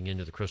 gazing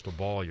into the crystal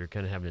ball, you're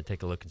kind of having to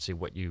take a look and see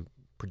what you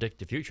predict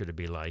the future to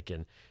be like.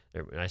 And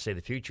when I say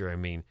the future, I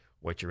mean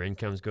what your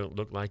income's going to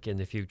look like in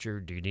the future.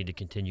 Do you need to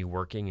continue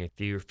working?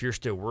 If you're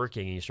still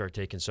working and you start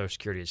taking Social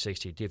Security at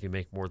 62, if you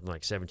make more than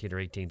like $17,000 or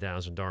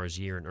 $18,000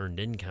 a year in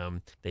earned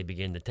income, they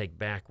begin to take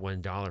back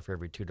 $1 for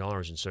every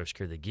 $2 in Social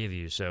Security they give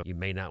you. So you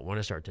may not want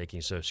to start taking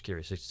Social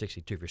Security at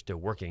 62 if you're still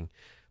working.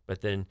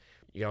 But then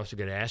you also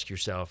got to ask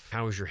yourself,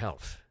 how is your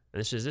health? And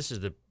this is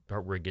the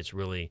part where it gets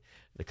really,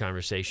 the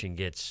conversation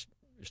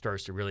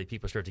starts to really,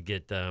 people start to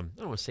get, I don't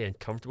want to say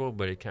uncomfortable,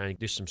 but it kind of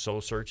do some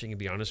soul searching and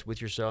be honest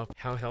with yourself.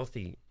 How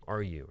healthy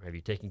are you? Have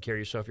you taken care of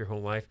yourself your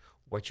whole life?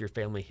 What's your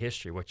family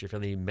history? What's your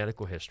family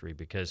medical history?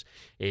 Because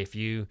if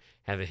you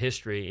have a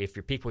history, if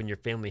your people in your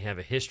family have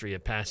a history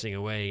of passing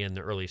away in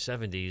the early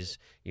 70s,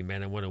 you may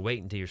not want to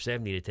wait until you're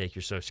 70 to take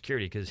your Social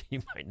Security, because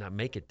you might not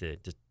make it to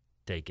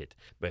take it.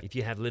 But if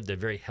you have lived a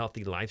very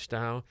healthy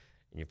lifestyle,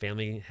 and your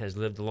family has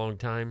lived a long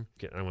time,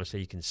 I don't want to say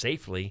you can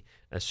safely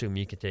assume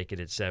you can take it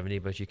at 70,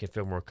 but you can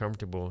feel more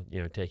comfortable,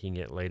 taking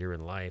it later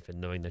in life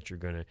and knowing that you're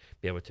going to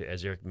be able to,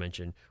 as Eric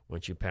mentioned,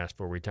 once you pass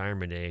full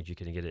retirement age, you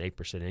can get an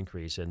 8%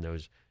 increase in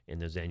those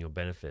annual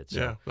benefits.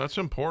 Yeah, that's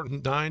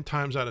important. 9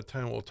 times out of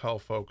 10 we'll tell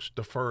folks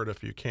defer it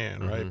if you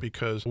can, right?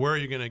 Because where are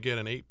you going to get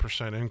an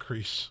 8%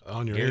 increase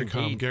on your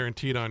income,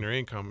 guaranteed on your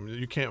income?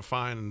 You can't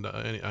find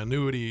any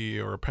annuity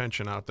or a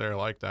pension out there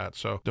like that.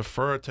 So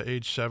defer it to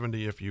age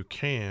 70 if you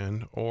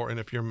can, and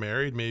if you're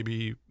married,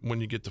 maybe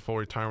when you get to full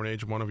retirement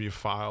age, one of you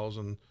files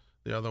and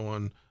the other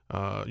one,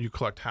 you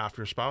collect half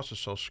your spouse's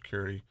Social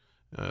Security.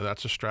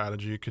 That's a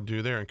strategy you could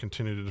do there and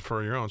continue to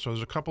defer your own. So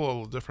there's a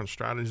couple of different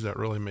strategies that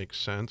really make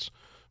sense.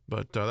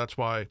 But that's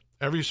why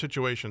every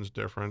situation is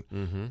different.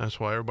 Mm-hmm. That's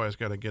why everybody's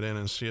got to get in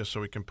and see us,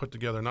 so we can put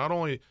together not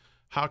only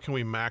how can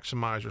we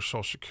maximize your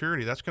Social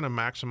Security, that's going to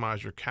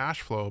maximize your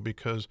cash flow,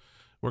 because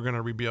we're going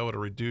to be able to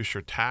reduce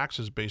your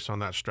taxes based on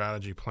that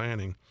strategy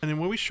planning. And then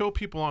when we show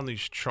people on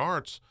these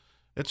charts,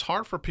 it's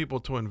hard for people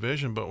to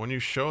envision, but when you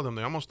show them,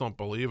 they almost don't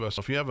believe us.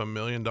 If you have $1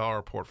 million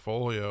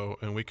portfolio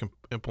and we can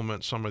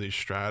implement some of these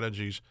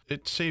strategies,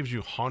 it saves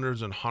you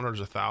hundreds and hundreds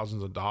of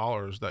thousands of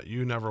dollars that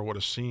you never would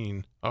have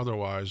seen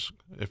otherwise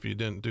if you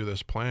didn't do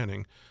this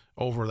planning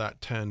over that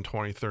 10,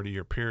 20,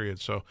 30-year period.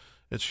 So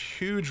it's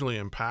hugely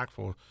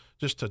impactful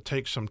just to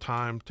take some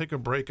time, take a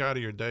break out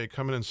of your day,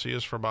 come in and see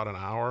us for about an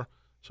hour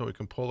so we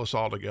can pull this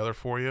all together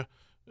for you.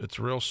 It's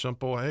real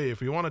simple. Hey,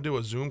 if you want to do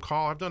a Zoom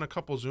call, I've done a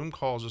couple Zoom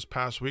calls this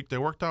past week. They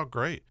worked out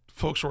great.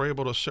 Folks were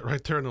able to sit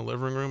right there in the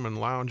living room and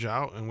lounge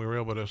out, and we were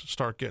able to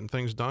start getting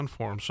things done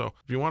for them. So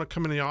if you want to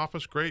come in the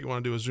office, great. You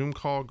want to do a Zoom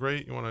call,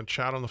 great. You want to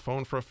chat on the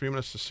phone for a few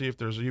minutes to see if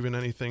there's even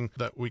anything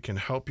that we can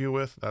help you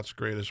with, that's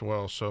great as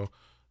well. So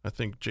I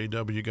think,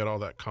 JW, you got all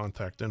that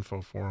contact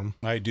info for them.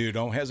 I do.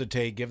 Don't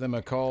hesitate. Give them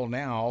a call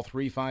now,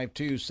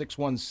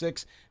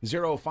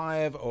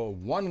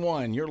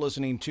 352-616-0511. You're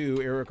listening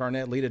to Eric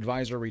Arnett, Lead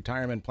Advisor,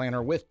 Retirement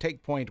Planner with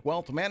Take Point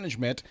Wealth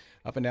Management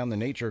up and down the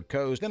Nature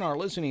Coast in our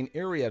listening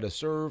area to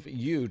serve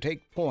you.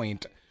 Take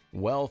Point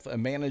Wealth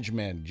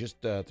Management.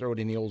 Just throw it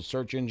in the old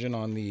search engine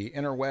on the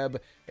interweb,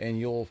 and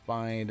you'll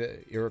find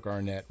Eric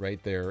Arnett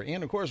right there.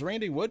 And, of course,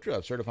 Randy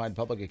Woodruff, certified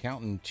public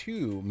accountant,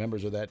 2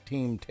 members of that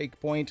team, Take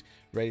Point,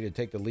 ready to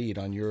take the lead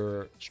on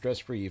your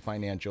stress-free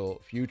financial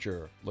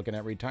future. Looking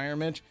at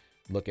retirement?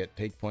 Look at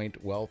Take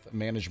Point Wealth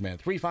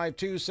Management.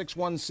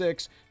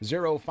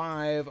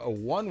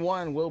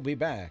 352-616-0511. We'll be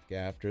back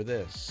after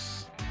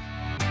this.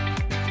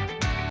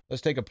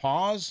 Let's take a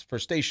pause for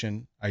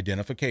station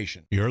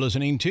identification. You're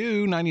listening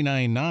to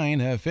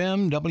 99.9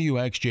 FM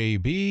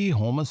WXJB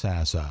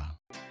Homosassa.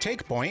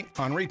 Take Point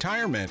on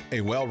Retirement,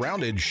 a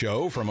well-rounded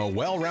show from a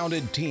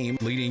well-rounded team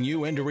leading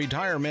you into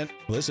retirement.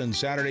 Listen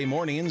Saturday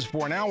mornings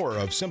for an hour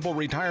of simple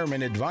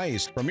retirement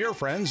advice from your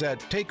friends at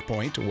Take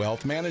Point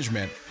Wealth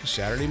Management.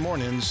 Saturday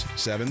mornings,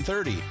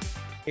 7:30.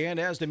 And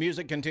as the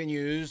music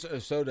continues,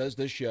 so does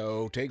the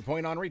show. Take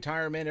Point on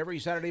Retirement every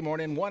Saturday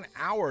morning, 1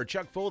 hour,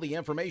 chock full of the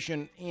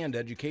information and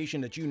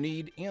education that you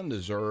need and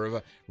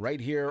deserve, right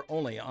here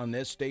only on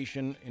this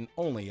station and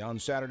only on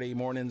Saturday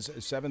mornings,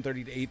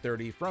 7:30 to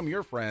 8:30 from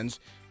your friends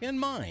and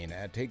mine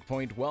at Take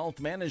Point Wealth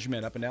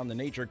Management up and down the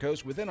Nature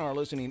Coast. Within our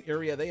listening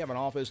area, they have an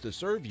office to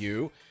serve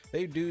you.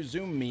 They do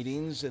Zoom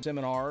meetings and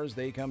seminars.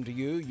 They come to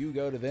you. You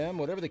go to them.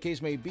 Whatever the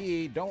case may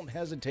be, don't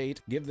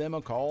hesitate. Give them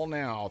a call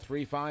now,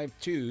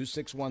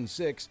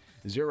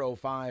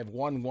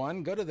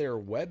 352-616-0511. Go to their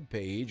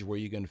webpage where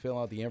you can fill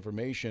out the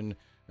information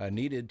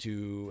needed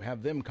to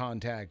have them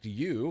contact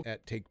you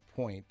at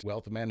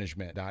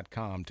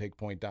takepointwealthmanagement.com,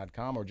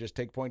 takepoint.com, or just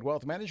Take Point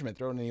Wealth Management.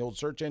 Throw it in the old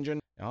search engine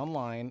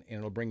online, and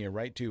it'll bring you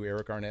right to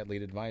Eric Arnett,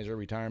 lead advisor,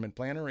 retirement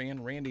planner,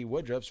 and Randy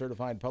Woodruff,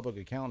 certified public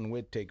accountant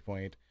with Take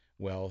Point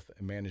Wealth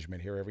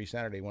Management, here every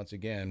Saturday, once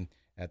again,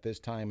 at this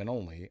time and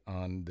only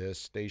on this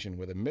station,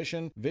 with a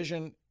mission,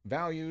 vision,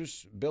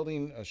 values,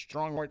 building a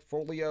strong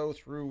portfolio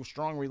through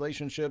strong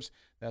relationships.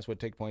 That's what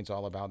Take Point's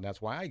all about, and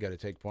that's why I go to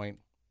Take Point.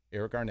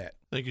 Eric Arnett.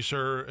 Thank you,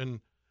 sir. And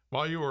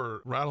while you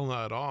were rattling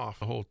that off,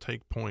 the whole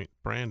Take Point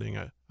branding,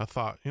 I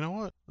thought, you know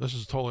what? This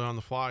is totally on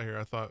the fly here.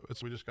 I thought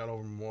we just got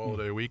over Memorial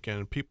Day weekend,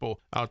 and people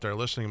out there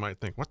listening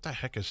might think, what the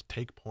heck is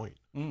Take Point?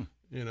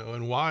 You know,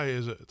 and why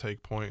is it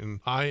Take Point?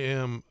 And I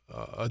am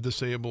a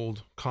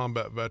disabled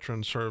combat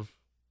veteran, served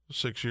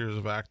 6 years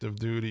of active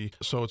duty.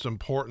 So it's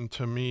important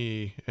to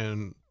me,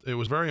 and it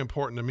was very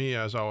important to me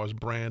as I was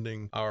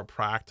branding our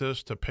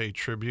practice, to pay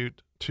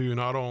tribute to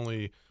not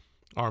only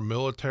our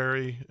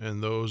military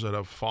and those that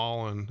have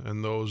fallen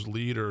and those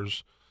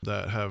leaders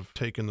that have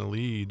taken the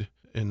lead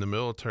in the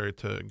military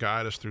to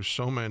guide us through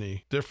so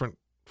many different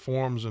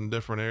forms and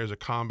different areas of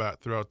combat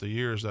throughout the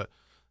years that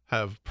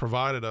have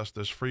provided us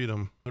this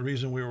freedom. The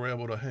reason we were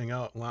able to hang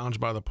out, lounge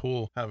by the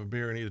pool, have a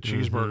beer and eat a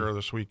cheeseburger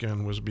this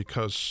weekend was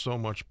because so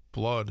much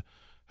blood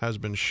has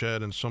been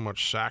shed and so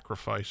much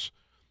sacrifice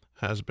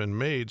has been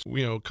made.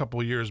 You know, a couple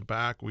of years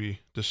back, we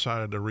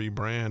decided to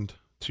rebrand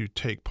to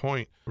Take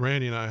Point.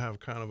 Randy and I have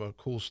kind of a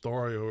cool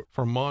story.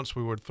 For months,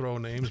 we would throw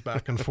names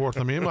back and forth.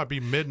 I mean, it might be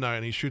midnight,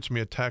 and he shoots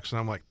me a text, and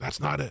I'm like, that's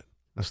not it.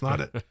 That's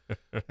not it.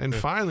 And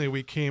finally,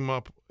 we came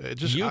up.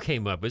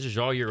 Came up. This is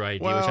all your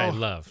idea, which I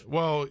love.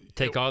 Well,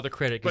 take all the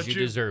credit because you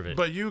deserve it.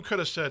 But you could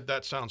have said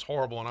that sounds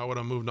horrible, and I would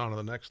have moved on to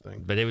the next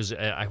thing. But it was when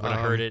I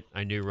heard it,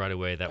 I knew right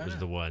away that was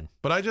the one.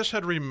 But I just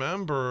had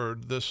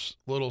remembered this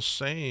little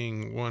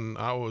saying when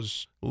I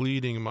was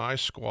leading my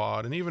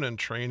squad, and even in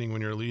training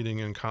when you're leading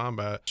in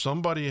combat,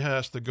 somebody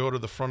has to go to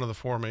the front of the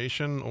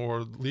formation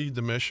or lead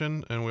the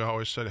mission, and we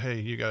always said, hey,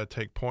 you got to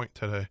take point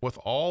today. With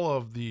all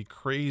of the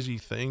crazy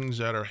things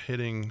that are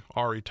hitting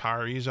our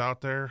retirees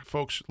out there,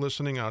 folks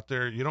listening out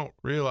there, you don't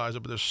realize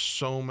it, but there's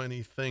so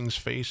many things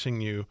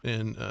facing you,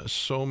 and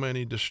so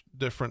many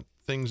different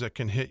things that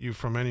can hit you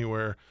from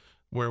anywhere,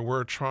 where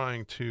we're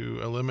trying to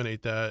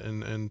eliminate that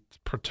and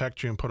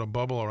protect you and put a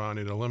bubble around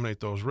you to eliminate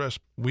those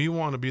risks. We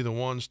want to be the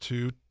ones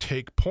to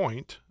take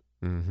point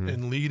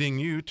in leading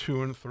you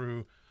to and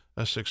through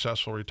a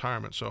successful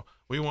retirement. So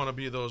we want to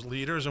be those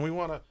leaders, and we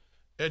want to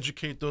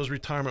educate those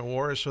retirement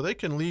warriors so they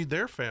can lead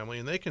their family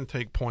and they can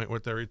take point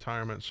with their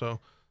retirement. So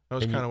that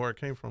was kind of where it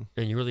came from.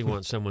 And you really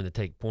want someone to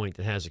take point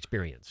that has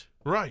experience.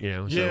 Right. You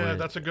know, yeah,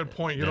 that's a good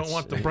point. You don't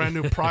want the brand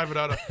new private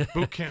out of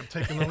boot camp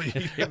taking the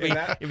lead.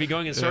 You'll be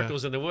going in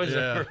circles in the woods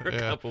for a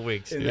couple of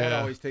weeks. And that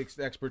always takes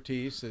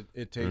expertise.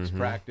 It takes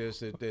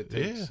practice. It takes,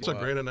 it's a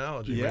great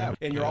analogy. Yeah, man.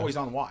 And you're always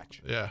on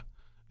watch. Yeah,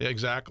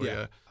 exactly.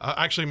 Yeah.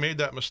 I actually made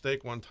that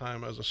mistake one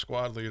time as a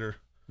squad leader.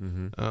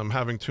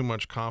 Having too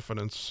much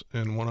confidence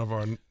in one of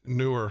our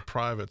newer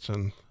privates,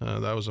 and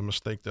that was a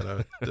mistake that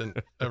I didn't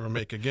ever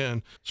make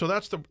again. So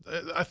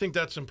I think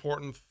that's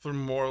important through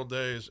Memorial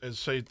Day is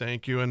say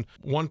thank you. And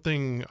one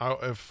thing,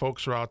 if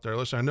folks are out there,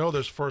 listen, I know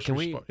there's first. Can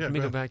we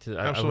go back to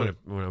Absolutely.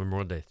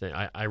 Memorial Day thing?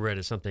 I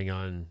read something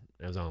I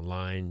was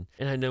online,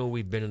 and I know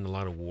we've been in a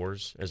lot of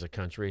wars as a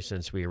country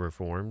since we were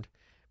formed.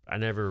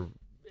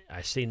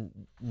 I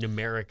seen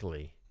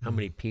numerically how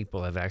many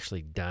people have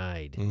actually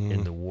died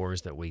in the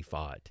wars that we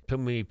fought. So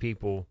many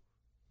people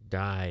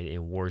died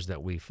in wars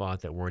that we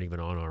fought that weren't even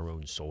on our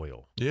own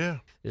soil. Yeah.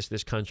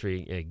 This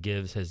country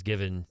has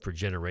given for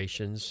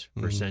generations,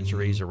 for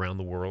centuries around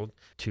the world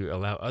to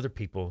allow other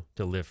people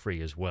to live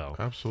free as well.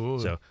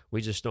 Absolutely. So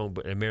we just don't.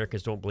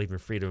 Americans don't believe in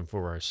freedom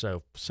for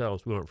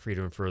ourselves. We want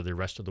freedom for the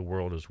rest of the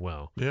world as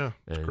well. Yeah,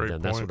 and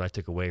great that's point. what I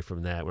took away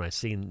from that. When I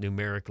see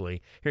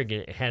numerically, here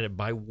again, it had it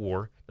by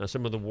war. Now,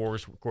 some of the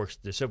wars, of course,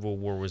 the Civil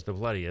War was the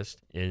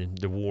bloodiest, and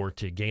the war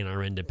to gain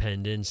our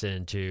independence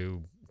and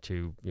to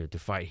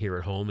fight here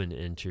at home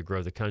and to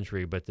grow the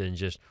country. But then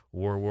just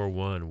World War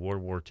I,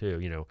 World War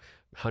II,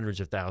 hundreds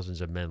of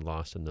thousands of men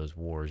lost in those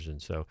wars.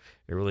 And so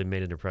it really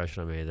made an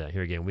impression on me that,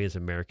 here again, we as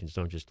Americans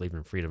don't just believe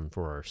in freedom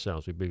for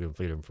ourselves. We believe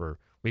in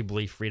we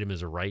believe freedom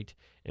is a right,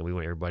 and we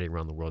want everybody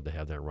around the world to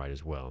have that right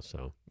as well.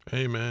 So,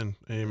 amen.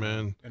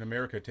 And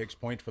America takes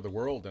point for the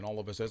world, and all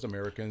of us as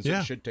Americans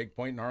should take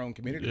point in our own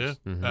communities.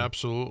 Yeah,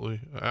 absolutely,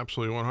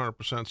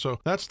 100%.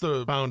 So that's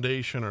the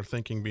foundation or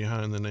thinking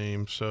behind the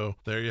name. So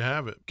there you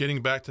have it.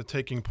 Getting back to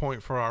taking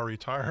point for our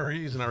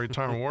retirees and our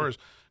retirement warriors,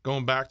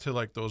 going back to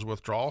like those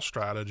withdrawal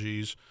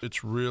strategies,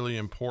 it's really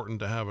important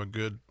to have a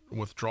good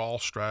withdrawal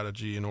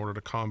strategy in order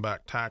to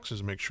combat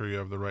taxes. Make sure you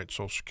have the right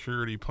Social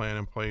Security plan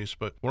in place.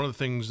 But one of the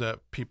things that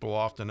people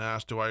often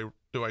ask, do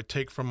I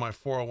take from my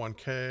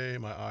 401k,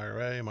 my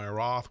IRA, my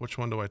Roth? Which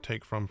one do I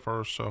take from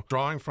first? So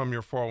drawing from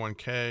your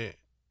 401k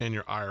and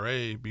your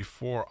IRA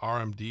before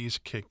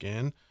RMDs kick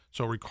in.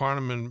 So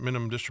requirement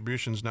minimum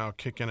distributions now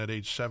kick in at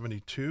age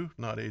 72,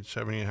 not age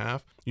 70 and a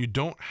half. You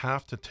don't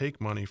have to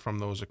take money from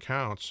those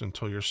accounts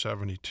until you're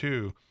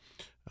 72.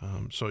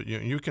 So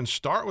you can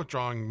start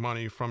withdrawing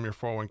money from your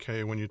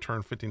 401k when you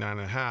turn 59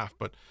 and a half,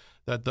 but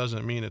that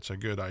doesn't mean it's a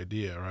good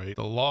idea, right?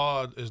 The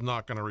law is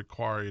not going to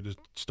require you to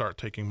start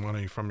taking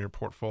money from your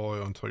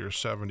portfolio until you're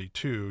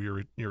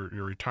 72,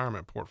 your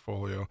retirement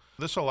portfolio.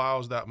 This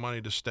allows that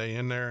money to stay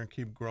in there and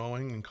keep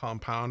growing and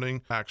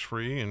compounding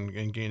tax-free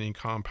and gaining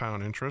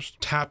compound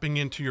interest. Tapping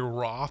into your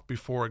Roth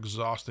before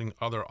exhausting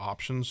other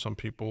options. Some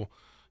people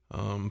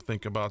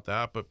think about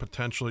that, but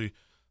potentially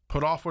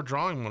put off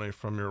withdrawing money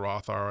from your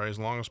Roth IRA as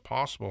long as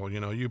possible.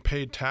 You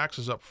paid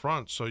taxes up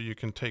front, so you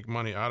can take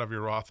money out of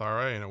your Roth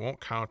IRA and it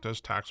won't count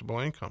as taxable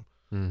income.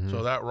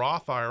 So that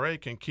Roth IRA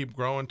can keep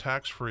growing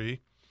tax-free.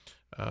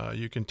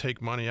 You can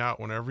take money out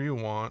whenever you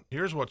want.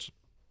 Here's what's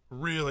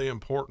really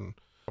important.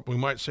 We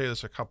might say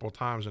this a couple of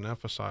times and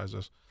emphasize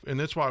this. And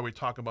that's why we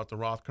talk about the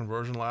Roth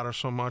conversion ladder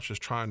so much, is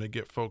trying to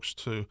get folks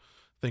to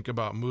think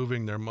about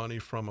moving their money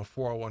from a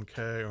 401k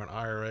or an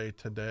IRA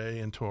today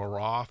into a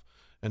Roth,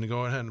 and to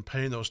go ahead and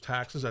pay those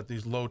taxes at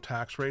these low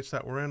tax rates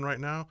that we're in right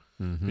now,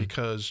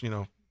 because,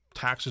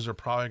 taxes are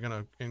probably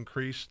going to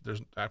increase.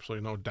 There's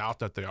absolutely no doubt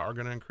that they are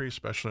going to increase,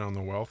 especially on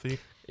the wealthy.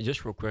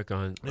 Just real quick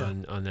on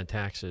the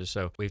taxes.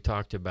 So we've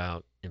talked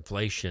about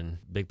inflation,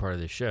 big part of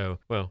the show.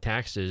 Well,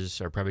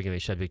 taxes are probably going to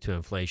be subject to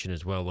inflation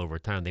as well over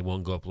time. They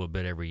won't go up a little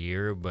bit every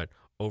year, but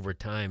over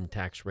time,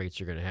 tax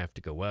rates are going to have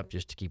to go up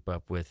just to keep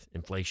up with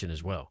inflation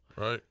as well.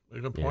 Right.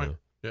 Good point.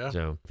 Yeah.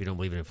 So if you don't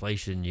believe in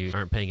inflation, you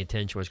aren't paying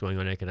attention to what's going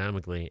on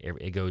economically.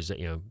 It goes,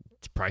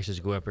 prices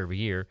go up every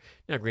year.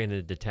 Now,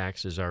 granted, the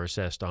taxes are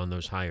assessed on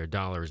those higher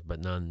dollars, but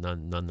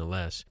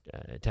nonetheless,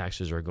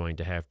 taxes are going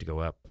to have to go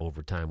up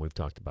over time. We've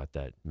talked about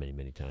that many,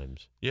 many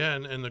times. Yeah,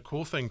 and the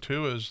cool thing,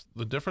 too, is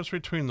the difference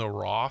between the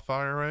Roth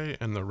IRA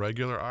and the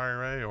regular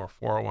IRA or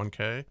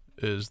 401k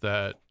is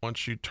that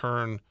once you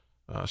turn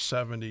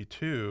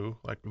 72,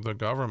 like the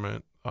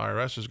government,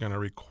 IRS is going to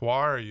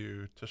require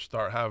you to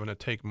start having to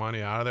take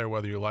money out of there,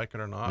 whether you like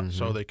it or not,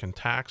 so they can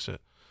tax it.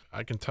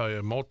 I can tell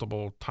you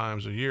multiple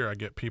times a year, I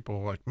get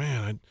people like,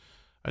 man,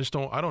 I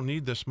don't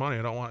need this money.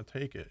 I don't want to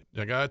take it.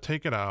 I got to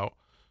take it out.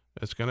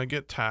 It's going to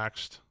get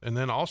taxed. And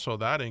then also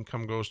that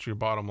income goes to your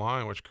bottom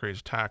line, which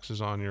creates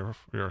taxes on your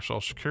Social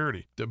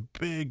Security. The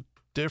big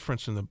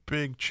difference and the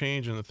big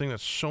change and the thing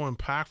that's so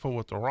impactful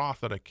with the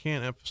Roth that I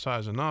can't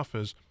emphasize enough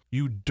is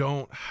you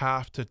don't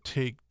have to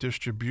take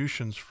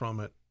distributions from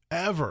it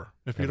ever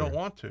if you don't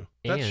want to.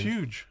 That's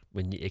huge.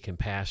 When it can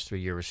pass through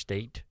your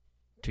estate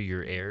to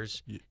your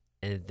heirs,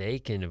 and they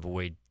can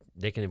avoid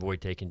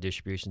taking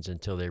distributions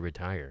until they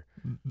retire.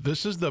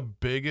 This is the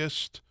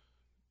biggest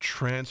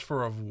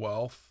transfer of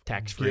wealth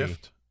tax-free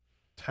gift.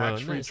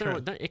 Tax-free.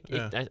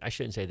 I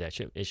shouldn't say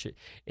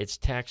that. It's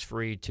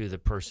tax-free to the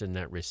person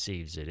that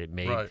receives it. It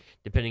may,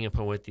 depending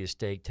upon what the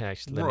estate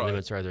tax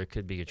limits are, there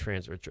could be a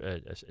transfer,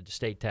 a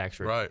state tax.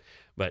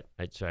 But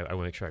I want to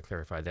make sure I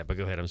clarify that. But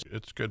go ahead.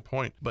 It's a good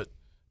point. But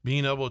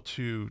being able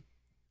to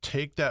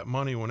take that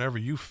money whenever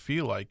you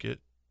feel like it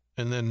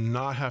and then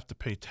not have to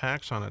pay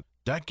tax on it,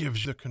 that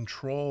gives you the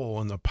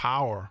control and the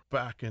power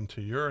back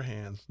into your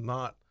hands,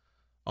 not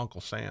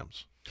Uncle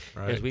Sam's.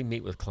 Right. As we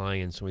meet with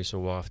clients, we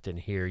so often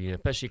hear,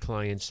 especially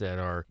clients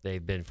that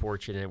they've been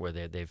fortunate where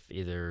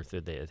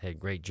they've had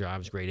great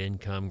jobs, great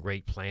income,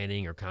 great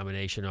planning, or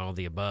combination of all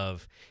the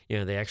above.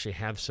 They actually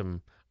have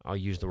some, I'll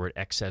use the word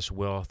excess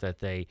wealth that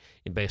they,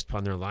 based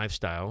upon their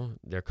lifestyle,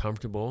 they're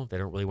comfortable. They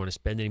don't really want to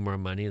spend any more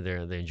money.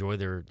 They enjoy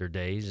their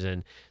days,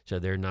 and so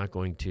they're not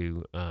going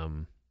to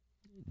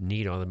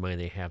need all the money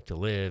they have to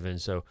live.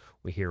 And so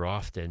we hear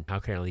often, how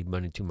can I leave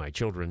money to my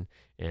children?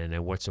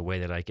 And what's a way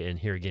that I can, and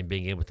here again,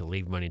 being able to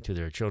leave money to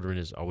their children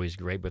is always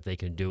great, but they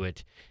can do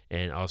it.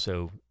 And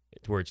also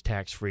where it's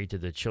tax-free to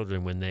the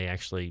children when they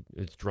actually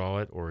withdraw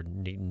it or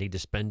need to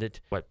spend it.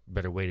 What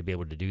better way to be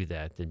able to do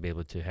that than be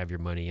able to have your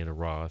money in a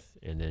Roth,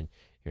 and then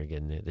here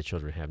again, the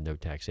children have no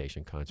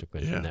taxation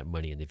consequence from that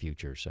money in the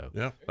future. So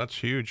yeah, that's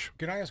huge.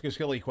 Can I ask a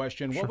silly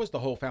question? Sure. What was the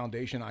whole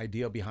foundation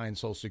idea behind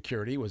Social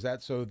Security? Was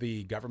that so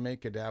the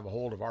government could have a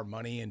hold of our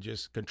money and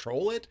just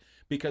control it?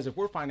 Because if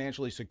we're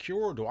financially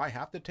secure, do I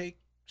have to take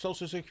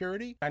Social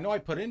Security? I know I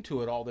put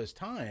into it all this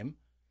time,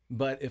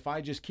 but if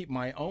I just keep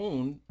my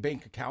own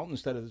bank account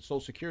instead of the Social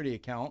Security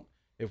account,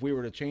 if we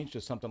were to change to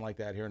something like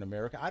that here in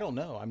America, I don't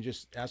know. I'm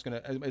just asking,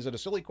 is it a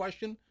silly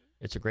question?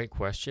 It's a great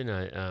question.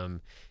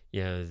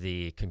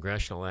 The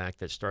congressional act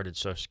that started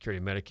Social Security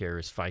and Medicare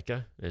is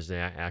FICA, is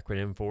the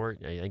acronym for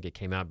it. I think it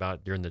came out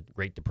about during the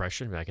Great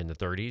Depression back in the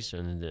 30s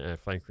and the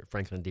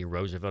Franklin D.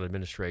 Roosevelt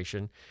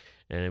administration.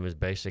 And it was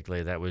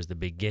basically, that was the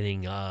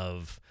beginning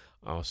of,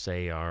 I'll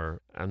say,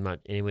 I'm not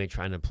anyway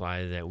trying to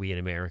imply that we in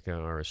America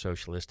are a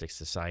socialistic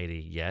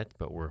society yet,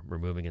 but we're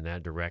moving in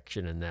that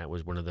direction. And that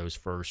was one of those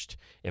first,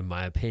 in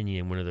my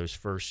opinion, one of those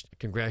first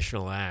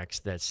congressional acts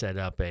that set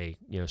up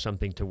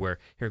something to where,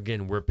 here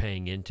again, we're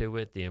paying into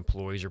it. The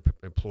employers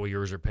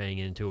are paying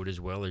into it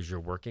as well as you're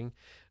working.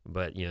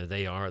 But,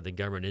 the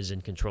government is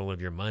in control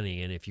of your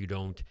money. And if you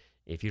don't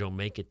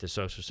make it to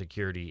Social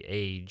Security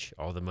age,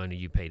 all the money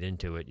you paid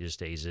into it just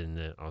stays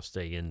I'll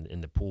stay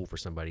in the pool for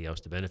somebody else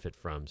to benefit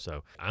from.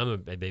 So I'm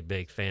a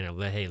big fan of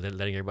letting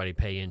everybody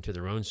pay into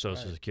their own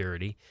Social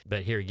Security.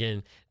 But here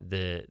again,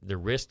 the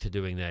risk to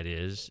doing that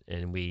is,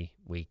 and we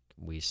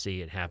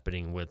see it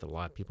happening with a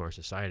lot of people in our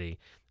society,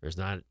 there's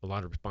not a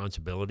lot of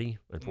responsibility,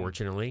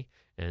 unfortunately.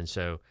 And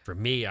so for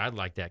me, I'd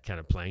like that kind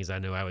of plan, because I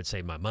know I would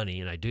save my money,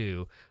 and I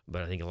do,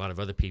 but I think a lot of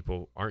other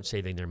people aren't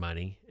saving their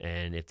money.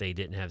 And if they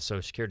didn't have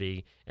Social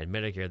Security and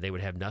Medicare, they would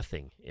have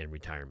nothing in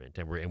retirement.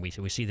 And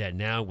we see that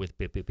now with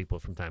people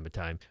from time to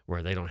time,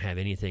 where they don't have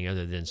anything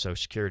other than Social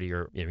Security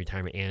or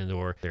retirement, and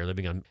or they're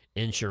living on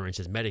insurance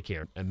as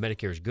Medicare. And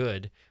Medicare is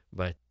good,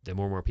 but the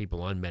more and more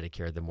people on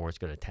Medicare, the more it's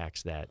going to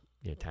tax that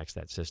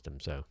system.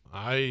 So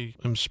I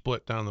am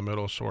split down the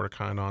middle, sort of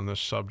kind of on this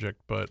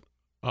subject, but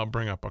I'll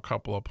bring up a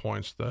couple of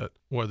points that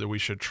whether we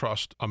should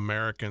trust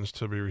Americans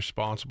to be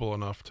responsible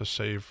enough to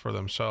save for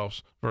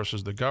themselves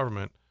versus the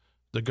government.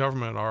 The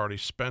government already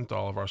spent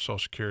all of our Social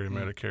Security and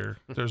Medicare.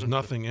 There's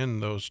nothing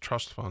in those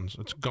trust funds.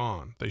 It's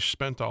gone. They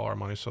spent all our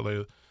money. So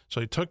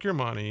they took your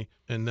money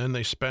and then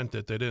they spent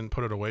it. They didn't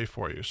put it away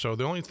for you. So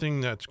the only thing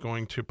that's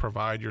going to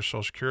provide your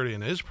Social Security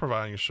and is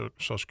providing your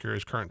Social Security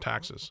is current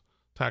tax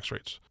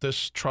rates.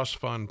 This trust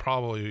fund,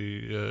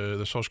 probably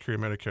the Social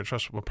Security Medicare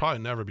trust, will probably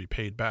never be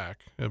paid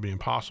back. It'll be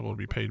impossible to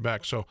be paid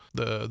back. So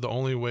the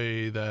only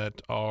way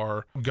that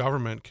our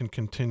government can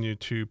continue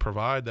to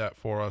provide that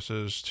for us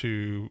is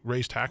to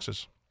raise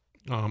taxes.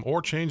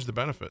 Or change the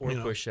benefit. Or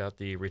push out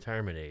the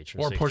retirement age.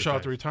 Or push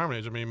out the retirement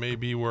age. I mean,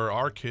 maybe where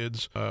our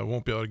kids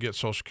won't be able to get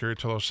Social Security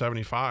till they're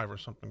 75 or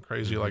something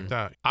crazy like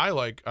that.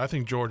 I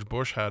think George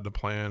Bush had the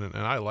plan, and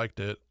I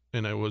liked it.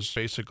 And it was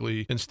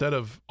basically, instead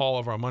of all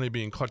of our money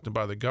being collected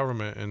by the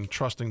government and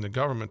trusting the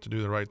government to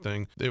do the right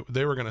thing,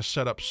 they were going to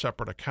set up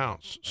separate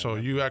accounts. So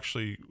you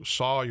actually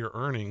saw your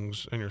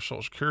earnings and your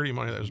Social Security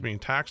money that was being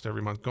taxed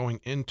every month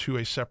going into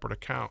a separate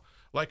account,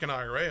 like an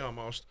IRA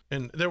almost.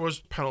 And there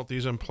was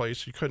penalties in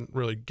place. You couldn't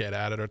really get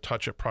at it or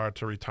touch it prior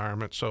to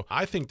retirement. So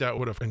I think that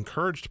would have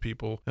encouraged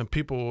people, and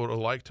people would have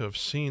liked to have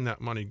seen that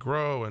money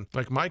grow. And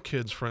like my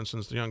kids, for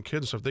instance, the young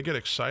kids, if they get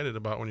excited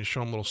about when you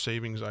show them little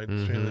savings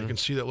items, they can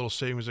see that little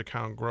savings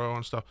account grow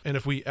and stuff. And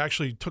if we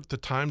actually took the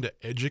time to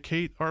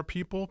educate our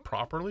people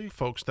properly,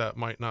 folks that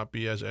might not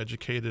be as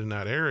educated in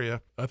that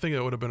area, I think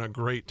it would have been a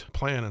great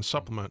plan and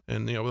supplement.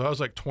 And, that was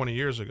like 20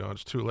 years ago.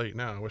 It's too late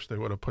now. I wish they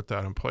would have put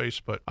that in place.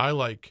 But I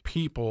like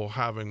people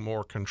having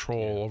more control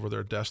over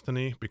their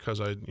destiny, because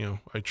I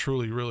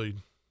truly, really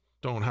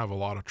don't have a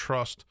lot of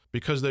trust,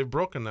 because they've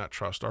broken that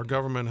trust. Our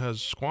government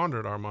has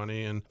squandered our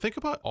money. And think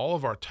about all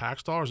of our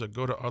tax dollars that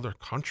go to other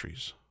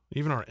countries,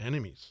 even our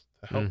enemies.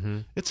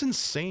 It's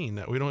insane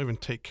that we don't even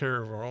take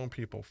care of our own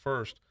people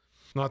first.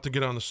 Not to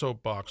get on the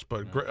soapbox,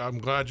 but I'm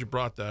glad you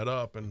brought that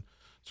up, and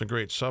it's a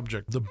great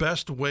subject. The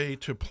best way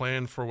to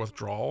plan for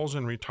withdrawals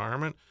in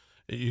retirement,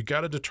 you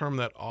got to determine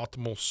that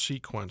optimal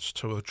sequence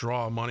to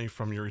withdraw money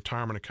from your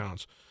retirement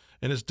accounts.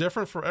 And it's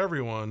different for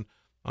everyone.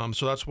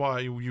 So that's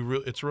why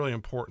it's really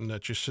important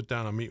that you sit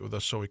down and meet with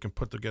us so we can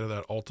put together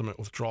that ultimate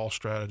withdrawal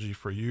strategy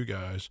for you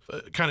guys.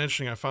 Kind of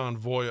interesting, I found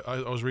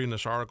I was reading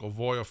this article,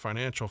 Voya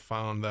Financial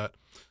found that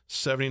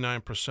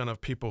 79%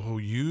 of people who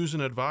use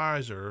an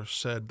advisor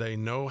said they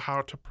know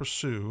how to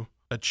pursue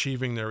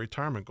achieving their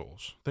retirement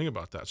goals. Think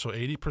about that. So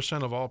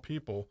 80% of all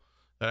people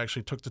that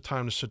actually took the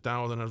time to sit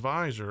down with an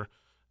advisor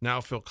now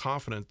feel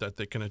confident that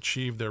they can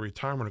achieve their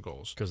retirement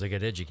goals. Because they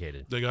got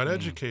educated. They got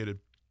educated.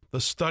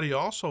 The study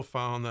also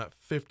found that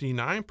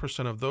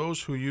 59% of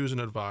those who use an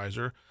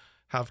advisor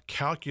have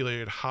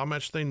calculated how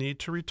much they need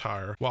to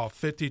retire, while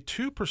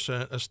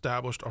 52%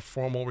 established a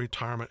formal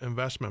retirement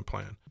investment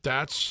plan.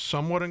 That's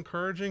somewhat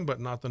encouraging, but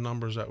not the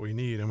numbers that we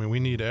need. I mean,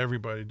 we need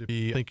everybody to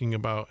be thinking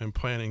about and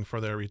planning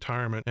for their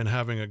retirement and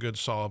having a good,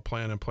 solid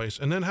plan in place,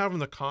 and then having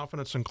the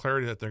confidence and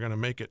clarity that they're going to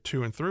make it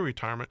to and through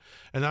retirement.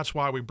 And that's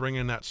why we bring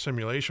in that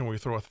simulation where we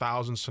throw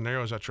 1,000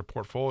 scenarios at your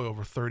portfolio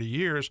over 30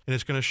 years, and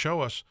it's going to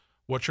show us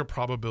what your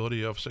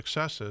probability of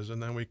success is.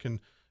 And then we can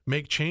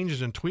make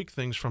changes and tweak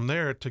things from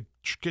there to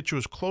get you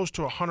as close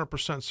to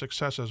 100%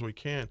 success as we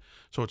can.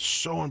 So it's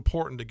so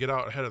important to get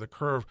out ahead of the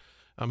curve.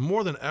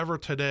 More than ever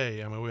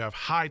today. I mean, we have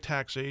high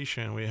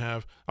taxation. We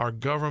have our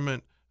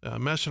government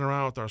messing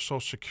around with our Social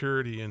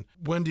Security. And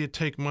when do you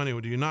take money?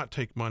 When do you not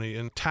take money?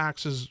 And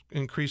taxes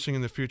increasing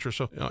in the future.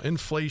 So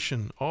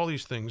inflation, all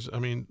these things. I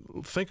mean,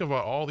 think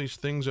about all these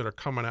things that are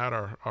coming at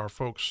our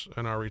folks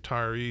and our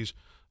retirees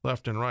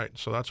left and right.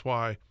 So that's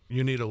why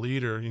you need a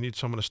leader. You need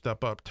someone to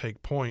step up,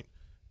 take point,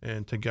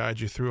 and to guide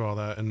you through all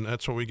that. And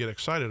that's what we get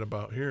excited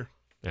about here.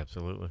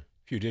 Absolutely.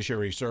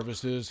 Fiduciary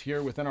Services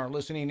here within our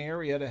listening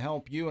area to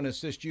help you and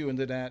assist you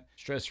into that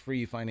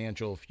stress-free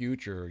financial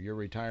future. Your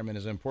retirement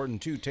is important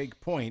too.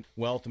 Take Point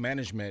Wealth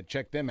Management.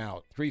 Check them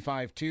out.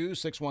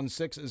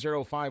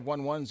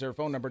 352-616-0511 is their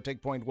phone number.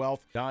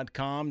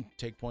 TakePointWealth.com.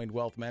 Take Point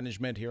Wealth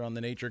Management here on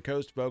the Nature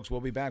Coast, folks. We'll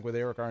be back with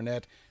Eric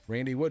Arnett,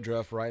 Randy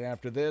Woodruff right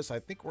after this. I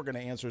think we're going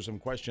to answer some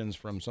questions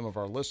from some of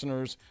our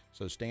listeners,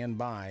 so stand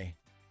by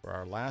for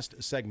our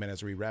last segment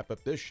as we wrap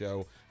up this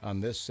show on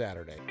this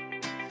Saturday.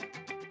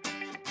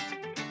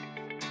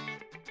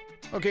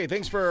 Okay,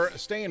 thanks for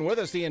staying with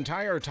us the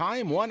entire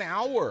time. 1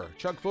 hour,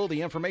 chock full of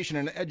the information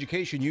and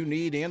education you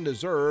need and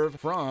deserve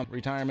from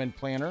retirement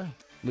planner,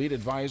 lead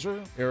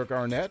advisor Eric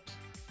Arnett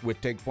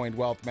with Take Point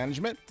Wealth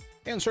Management,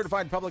 and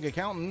certified public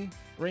accountant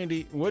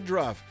Randy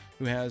Woodruff,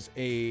 who has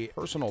a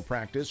personal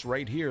practice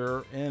right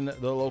here in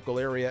the local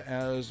area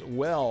as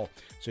well.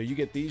 So you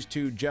get these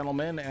two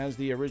gentlemen as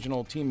the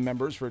original team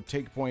members for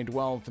Take Point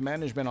Wealth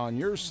Management on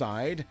your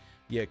side.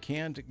 You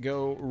can't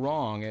go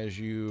wrong as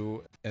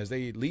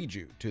they lead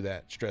you to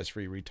that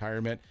stress-free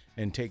retirement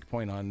and take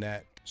point on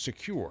that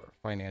secure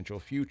financial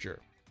future,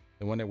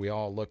 the one that we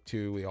all look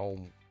to, we all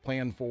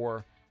plan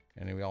for,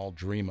 and we all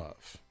dream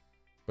of.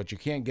 But you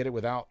can't get it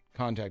without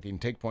contacting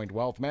Take Point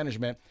Wealth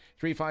Management,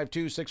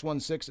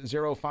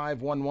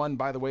 352-616-0511.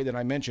 By the way, that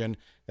I mentioned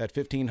that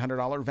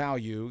 $1,500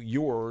 value,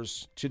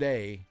 yours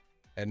today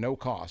at no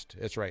cost.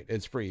 That's right,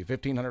 it's free.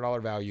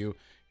 $1,500 value,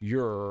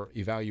 your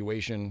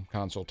evaluation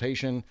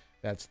consultation.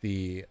 That's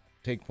the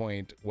Take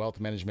Point Wealth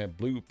Management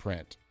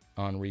Blueprint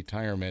on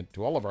retirement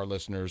to all of our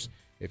listeners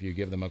if you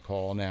give them a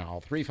call now.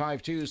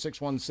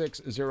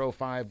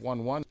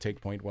 352-616-0511,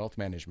 Take Point Wealth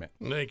Management.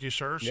 Thank you,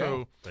 sir. Yeah.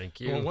 So, Thank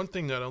you. Well, one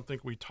thing that I don't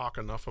think we talk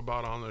enough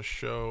about on this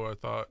show, I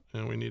thought,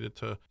 and we needed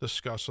to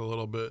discuss a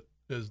little bit,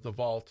 is the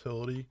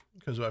volatility,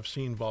 because I've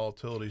seen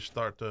volatility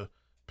start to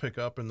pick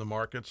up in the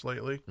markets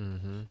lately.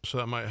 Mm-hmm. So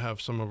that might have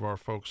some of our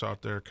folks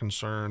out there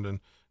concerned and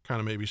kind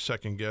of maybe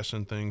second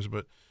guessing things,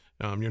 but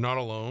you're not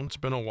alone. It's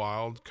been a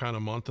wild kind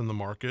of month in the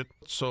market.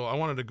 So I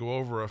wanted to go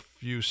over a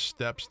few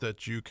steps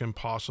that you can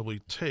possibly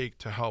take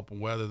to help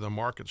weather the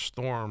market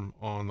storm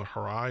on the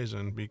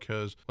horizon,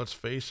 because let's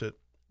face it,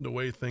 the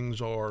way things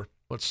are,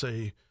 let's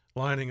say,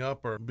 lining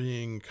up or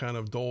being kind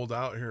of doled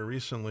out here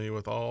recently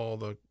with all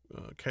the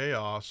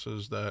chaos,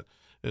 is that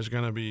is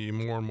going to be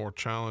more and more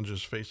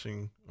challenges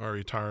facing our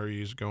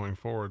retirees going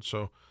forward.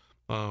 So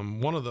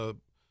one of the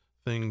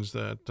things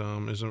that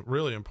is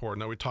really important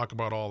that we talk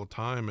about all the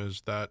time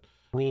is that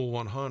Rule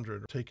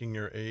 100, taking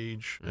your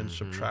age and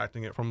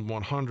subtracting it from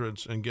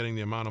 100s and getting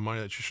the amount of money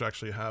that you should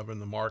actually have in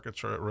the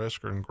markets or at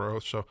risk or in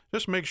growth. So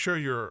just make sure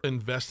you're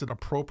invested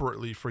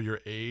appropriately for your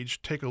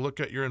age. Take a look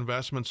at your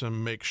investments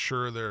and make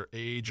sure they're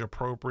age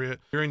appropriate.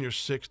 If you're in your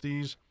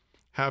 60s,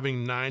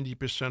 having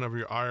 90% of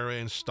your IRA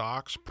in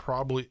stocks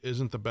probably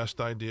isn't the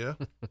best idea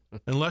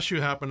unless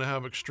you happen to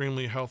have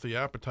extremely healthy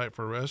appetite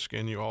for risk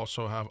and you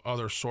also have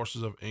other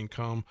sources of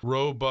income,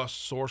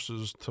 robust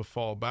sources to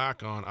fall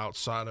back on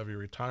outside of your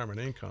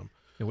retirement income.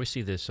 And we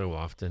see this so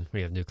often.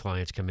 We have new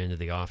clients come into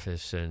the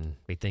office and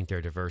we think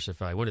they're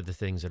diversified. One of the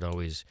things that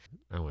always,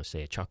 I don't want to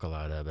say a chuckle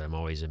out of, but I'm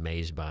always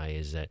amazed by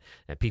is that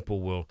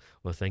people will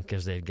think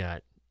because they've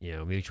got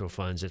mutual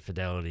funds at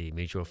Fidelity,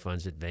 mutual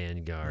funds at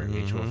Vanguard,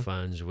 mutual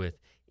funds with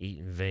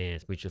Eaton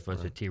Vance, mutual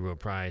funds with T. Rowe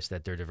Price,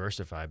 that they're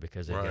diversified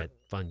because they've got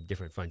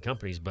different fund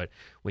companies. But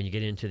when you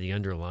get into the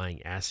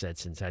underlying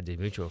assets inside the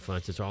mutual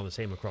funds, it's all the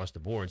same across the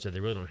board. So they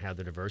really don't have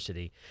the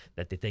diversity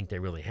that they think they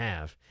really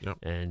have. Yep.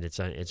 And it's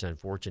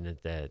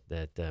unfortunate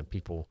that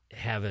people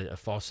have a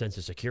false sense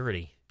of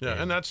security. Yeah,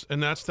 and that's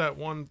that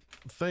one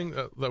thing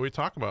that we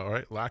talk about,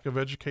 right? Lack of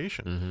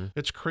education.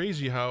 It's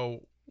crazy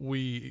how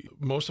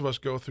most of us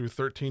go through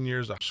 13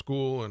 years of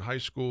school and high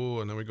school,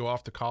 and then we go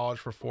off to college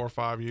for 4 or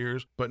 5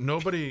 years, but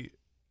nobody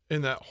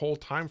in that whole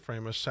time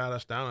frame has sat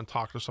us down and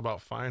talked to us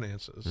about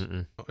finances.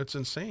 It's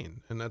insane.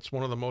 And that's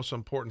one of the most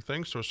important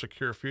things to a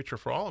secure future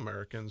for all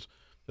Americans,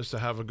 is to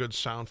have a good,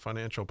 sound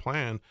financial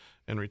plan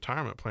and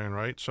retirement plan,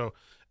 right? So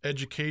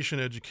education.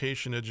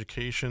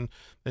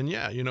 And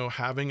yeah,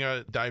 having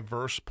a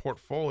diverse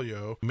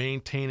portfolio,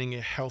 maintaining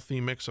a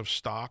healthy mix of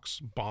stocks,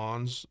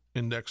 bonds,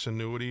 index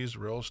annuities,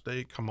 real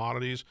estate,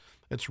 commodities.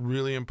 It's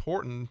really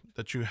important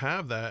that you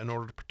have that in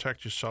order to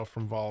protect yourself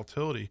from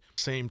volatility.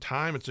 Same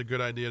time, it's a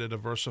good idea to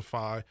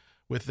diversify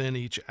within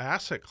each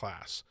asset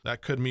class.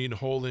 That could mean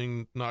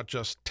holding not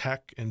just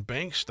tech and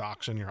bank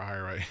stocks in your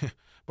IRA,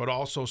 but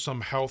also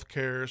some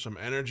healthcare, some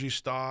energy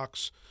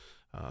stocks,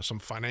 some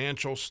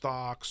financial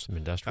stocks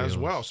as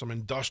well, some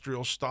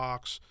industrial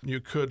stocks. You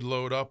could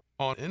load up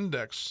on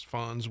index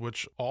funds,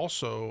 which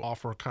also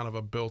offer kind of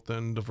a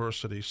built-in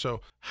diversity.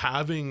 So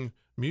having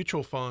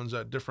mutual funds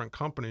at different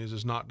companies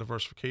is not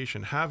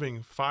diversification.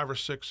 Having 5 or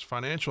 6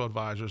 financial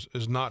advisors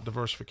is not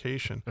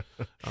diversification.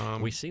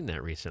 We've seen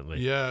that recently.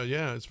 Yeah,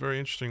 it's very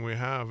interesting. We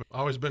have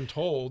always been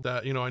told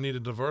that, I need to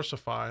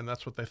diversify, and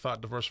that's what they thought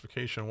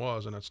diversification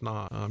was, and it's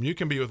not. You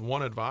can be with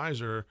one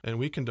advisor, and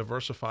we can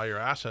diversify your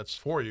assets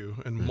for you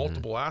in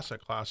multiple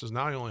asset classes.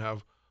 Now you only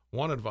have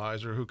one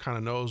advisor who kind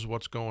of knows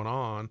what's going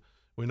on.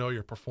 We know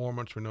your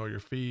performance, we know your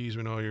fees,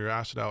 we know your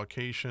asset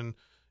allocation.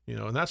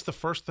 And that's the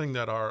first thing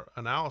that our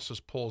analysis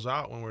pulls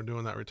out when we're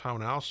doing that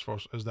retirement analysis for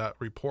us, is that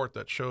report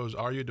that shows,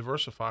 are you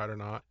diversified or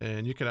not?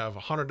 And you could have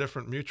 100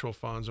 different mutual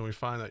funds, and we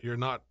find that you're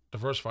not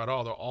diversified at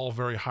all. They're all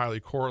very highly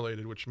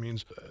correlated, which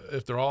means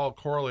if they're all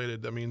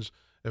correlated, that means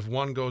if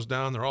one goes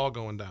down, they're all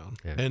going down.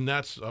 Yeah. And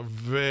that's a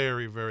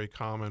very, very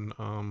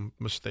common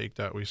mistake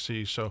that we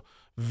see. So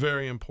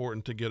very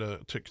important to get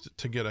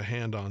a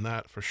hand on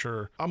that for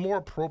sure. A more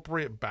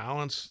appropriate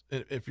balance,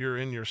 if you're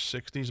in your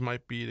 60s,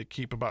 might be to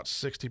keep about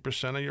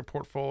 60% of your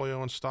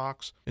portfolio in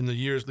stocks in the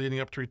years leading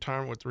up to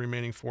retirement, with the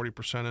remaining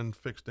 40% in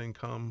fixed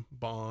income,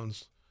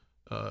 bonds,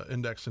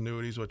 index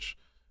annuities, which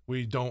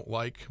we don't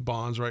like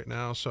bonds right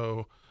now.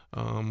 So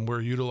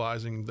we're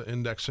utilizing the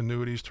index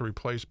annuities to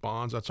replace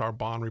bonds. That's our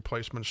bond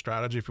replacement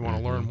strategy. If you want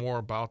to learn more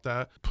about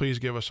that, please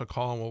give us a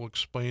call and we'll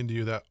explain to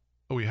you that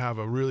we have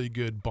a really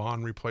good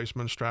bond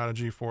replacement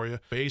strategy for you.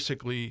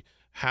 Basically,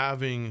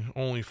 having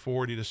only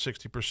 40 to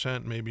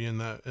 60% maybe in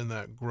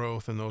that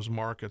growth in those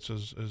markets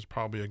is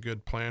probably a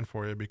good plan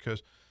for you,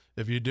 because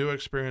if you do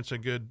experience a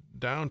good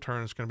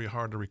downturn, it's going to be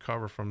hard to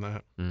recover from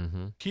that.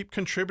 Keep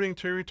contributing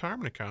to your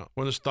retirement account.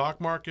 When the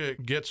stock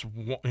market gets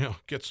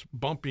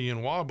bumpy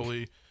and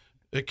wobbly,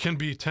 it can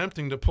be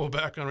tempting to pull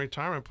back on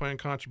retirement plan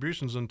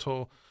contributions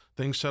until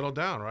things settle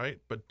down, right?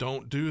 But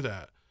don't do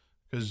that,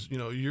 because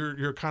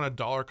you're kind of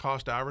dollar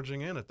cost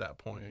averaging in at that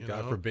point.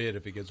 God forbid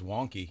if it gets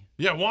wonky.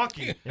 Yeah,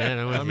 wonky.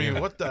 I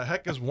mean, what the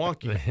heck is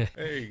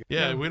wonky?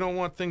 Yeah, we don't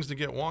want things to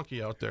get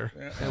wonky out there.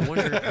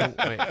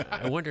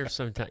 I wonder if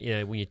sometimes,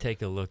 when you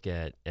take a look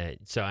at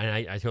so,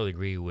 and I totally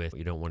agree with,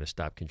 you don't want to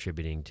stop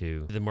contributing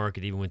to the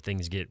market even when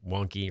things get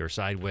wonky or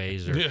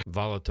sideways or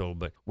volatile.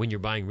 But when you're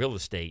buying real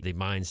estate, the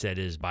mindset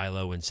is buy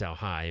low and sell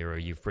high, or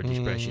you British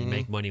expression,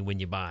 make money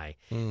when you buy.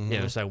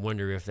 So I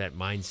wonder if that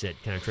mindset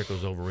kind of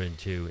trickles over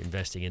into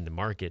investing in the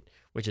market,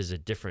 which is a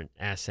different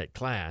asset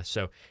class.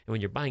 So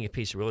when you're buying a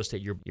piece of real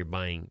estate, you're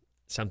buying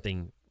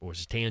something, or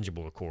it's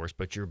tangible, of course,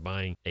 but you're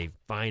buying a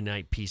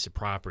finite piece of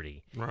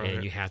property,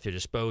 and you have to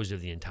dispose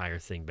of the entire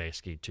thing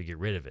basically to get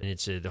rid of it. And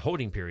it's the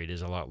holding period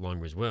is a lot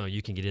longer as well.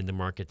 You can get in the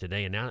market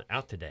today and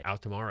out today,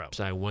 out tomorrow.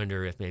 So I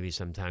wonder if maybe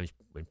sometimes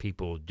when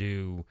people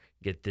do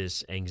get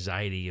this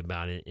anxiety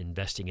about it,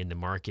 investing in the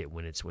market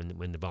when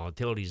the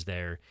volatility is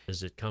there,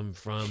 does it come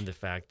from the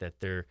fact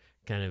that they're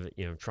kind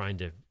of trying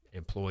to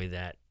employ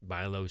that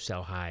buy low,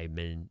 sell high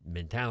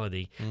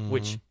mentality,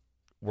 which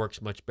works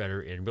much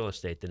better in real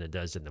estate than it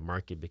does in the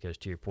market, because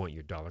to your point,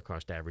 you're dollar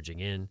cost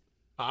averaging in.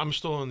 I'm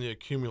still in the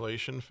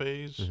accumulation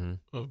phase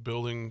of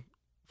building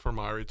for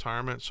my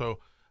retirement. So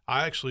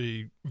I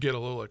actually get a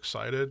little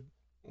excited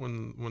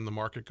when the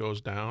market goes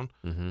down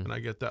and I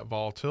get that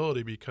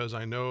volatility, because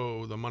I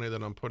know the money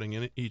that I'm putting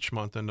in each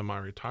month into my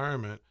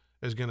retirement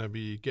is going to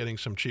be getting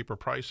some cheaper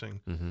pricing.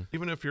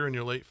 Even if you're in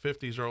your late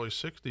 50s, early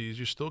 60s,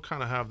 you still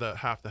kind of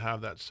have to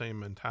have that same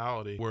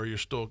mentality where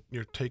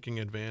you're taking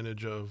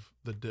advantage of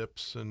the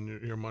dips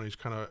and your money's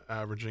kind of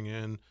averaging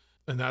in.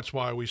 And that's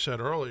why we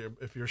said earlier,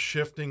 if you're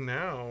shifting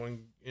now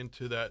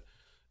into that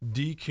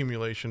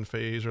decumulation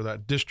phase or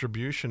that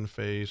distribution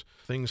phase,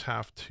 things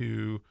have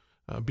to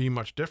be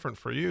much different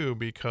for you,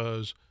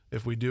 because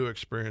if we do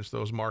experience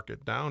those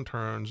market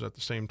downturns at the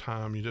same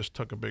time you just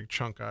took a big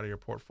chunk out of your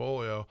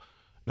portfolio,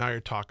 now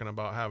you're talking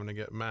about having to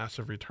get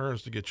massive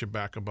returns to get you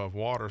back above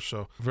water.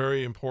 So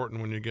very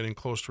important when you're getting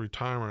close to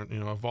retirement.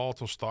 A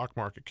volatile stock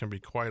market can be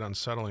quite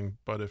unsettling,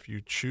 but if you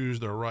choose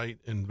the right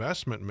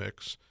investment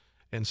mix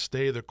and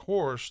stay the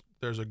course,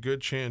 there's a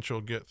good chance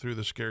you'll get through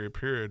the scary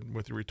period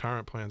with your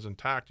retirement plans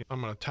intact.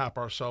 I'm going to tap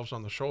ourselves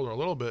on the shoulder a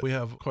little bit. We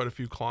have quite a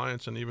few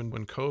clients, and even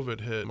when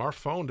COVID hit, our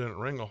phone didn't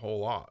ring a whole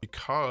lot,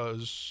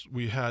 because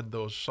we had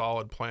those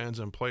solid plans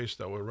in place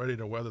that were ready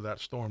to weather that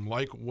storm,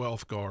 like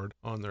WealthGuard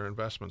on their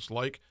investments,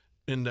 like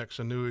index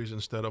annuities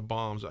instead of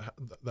bonds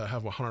that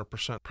have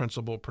 100%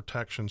 principal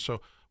protection. So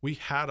we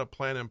had a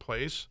plan in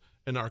place,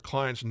 and our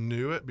clients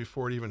knew it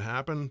before it even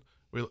happened.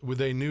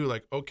 They knew,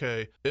 like,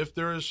 okay, if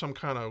there is some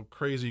kind of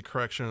crazy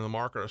correction in the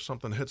market or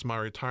something hits my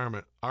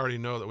retirement, I already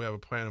know that we have a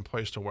plan in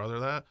place to weather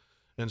that.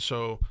 And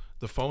so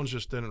the phones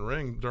just didn't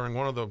ring during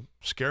one of the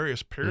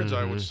scariest periods,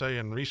 I would say,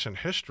 in recent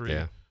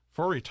history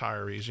for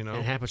retirees, you know.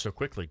 It happens so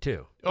quickly,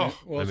 too. Oh,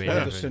 well, it's one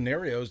of the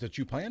scenarios that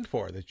you planned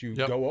for, that you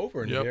go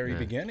over in the very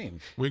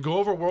beginning. We go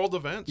over world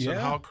events and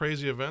how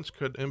crazy events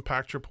could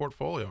impact your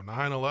portfolio.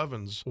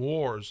 9/11s,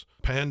 wars,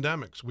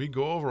 pandemics. We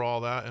go over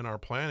all that in our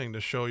planning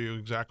to show you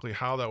exactly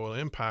how that will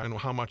impact and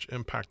how much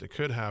impact it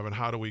could have, and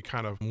how do we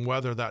kind of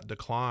weather that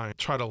decline,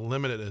 try to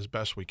limit it as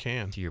best we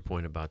can. To your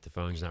point about the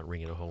phones not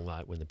ringing a whole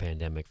lot when the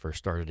pandemic first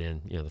started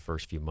in, the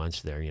first few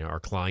months there,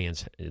 our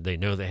clients, they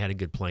know they had a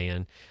good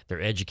plan.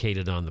 They're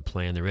educated on the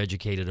plan. They're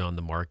educated on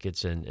the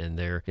markets, and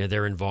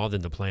they're involved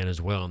in the plan as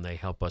well, and they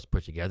help us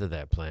put together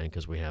that plan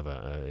because we have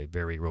a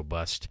very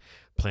robust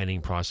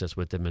planning process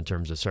with them in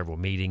terms of several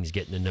meetings,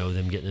 getting to know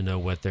them, getting to know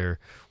what their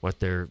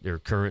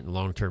current and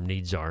long-term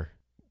needs are.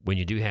 When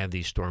you do have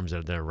these storms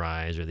that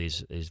arise or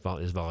this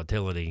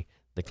volatility,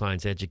 the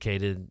client's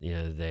educated,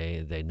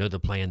 they know the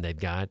plan they've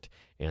got,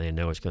 and they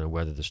know it's going to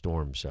weather the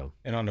storm. So,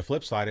 and on the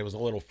flip side, it was a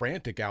little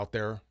frantic out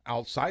there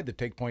outside the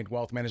Take Point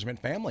Wealth Management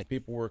family.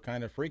 People were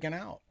kind of freaking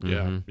out.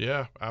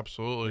 Yeah,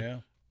 absolutely. Yeah.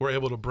 We're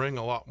able to bring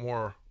a lot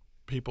more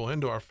people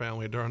into our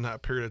family during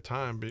that period of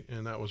time,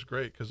 and that was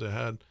great because they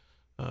had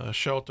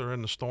shelter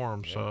in the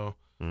storm. So,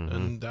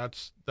 and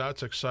that's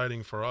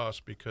exciting for us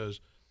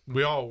because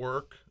we all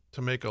work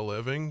to make a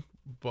living,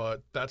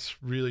 but that's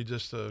really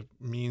just a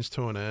means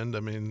to an end. I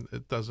mean,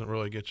 it doesn't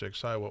really get you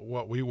excited.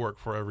 What we work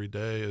for every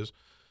day is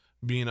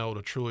being able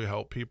to truly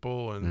help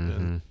people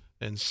and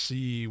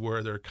see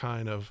where they're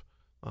kind of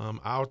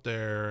out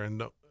there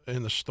and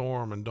in the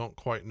storm and don't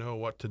quite know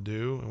what to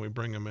do, and we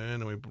bring them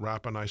in and we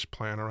wrap a nice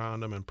plan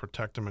around them and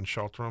protect them and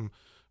shelter them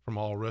from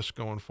all risk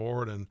going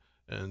forward, and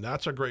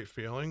that's a great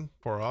feeling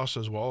for us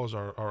as well as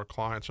our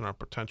clients and our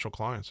potential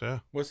clients.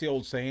 What's the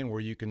old saying where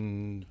you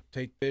can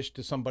take fish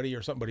to somebody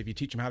or something, but if you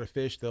teach them how to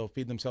fish, they'll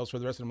feed themselves for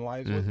the rest of their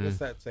lives? What's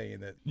that saying?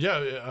 That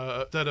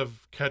instead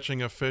of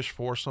catching a fish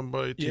for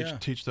somebody,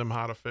 teach them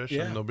how to fish,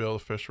 and they'll be able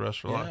to fish the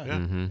rest of their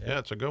life.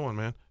 It's a good one,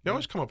 man. You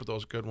always come up with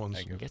those good ones.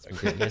 I'll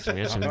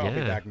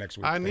be back next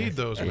week. I need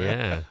those,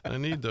 man. I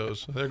need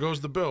those. There goes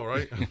the bill,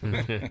 right?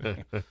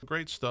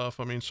 Great stuff.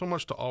 I mean, so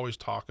much to always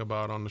talk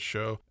about on the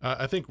show.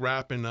 I think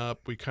wrapping up,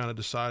 we kind of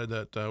decided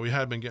that we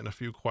had been getting a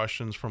few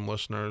questions from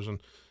listeners,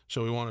 and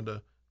so we wanted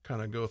to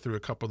kind of go through a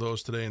couple of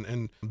those today.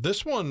 And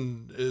this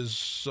one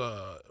is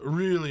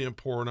really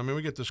important. I mean,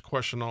 we get this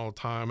question all the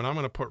time, and I'm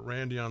going to put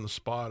Randy on the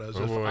spot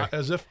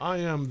as if I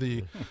am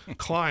the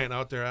client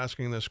out there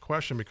asking this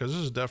question, because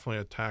this is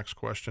definitely a tax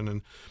question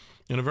and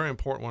a very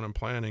important one in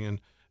planning.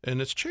 And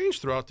it's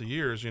changed throughout the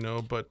years,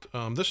 but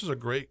this is a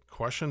great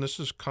question. This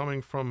is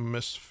coming from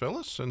Miss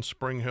Phyllis in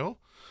Spring Hill.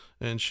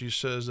 And she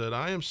says that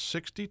I am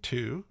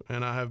 62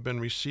 and I have been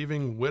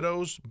receiving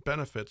widow's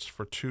benefits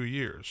for 2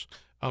 years.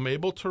 I'm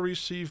able to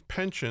receive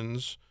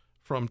pensions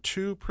from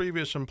 2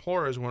 previous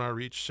employers when I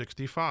reach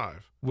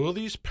 65. Will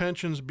these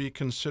pensions be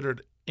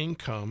considered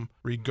income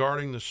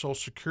regarding the Social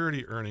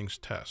Security earnings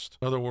test?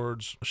 In other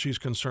words, she's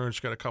concerned she's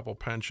got a couple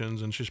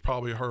pensions, and she's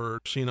probably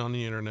seen on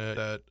the internet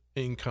that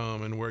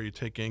income and where you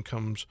take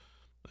incomes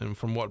and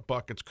from what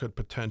buckets could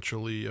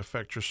potentially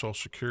affect your Social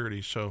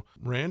Security. So,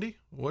 Randy,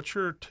 what's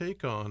your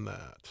take on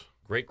that?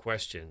 Great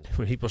question.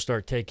 When people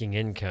start taking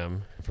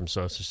income from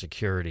Social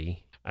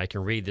Security, I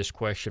can read this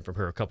question from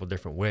her a couple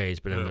different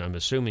ways, but I'm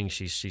assuming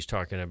she's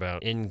talking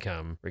about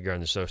income regarding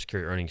the Social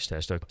Security earnings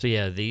test.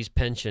 So these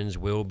pensions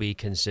will be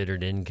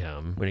considered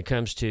income. When it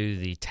comes to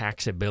the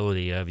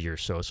taxability of your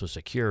Social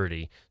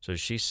Security, so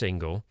she's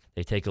single,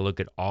 they take a look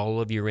at all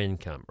of your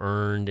income,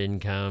 earned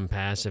income,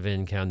 passive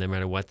income, no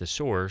matter what the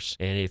source.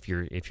 And if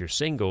you're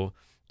single,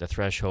 the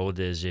threshold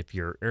is if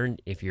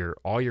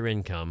all your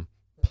income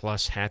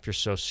plus half your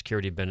Social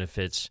Security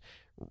benefits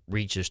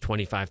reaches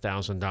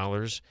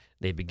 $25,000,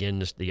 the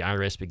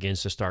IRS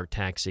begins to start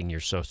taxing your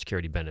Social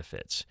Security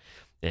benefits,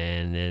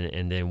 and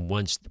then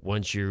once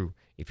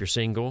if you're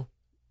single,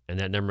 and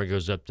that number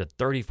goes up to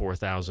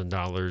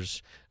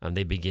 $34,000,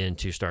 they begin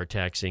to start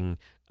taxing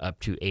up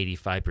to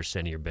 85%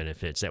 of your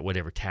benefits at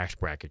whatever tax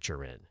bracket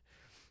you're in.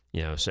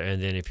 So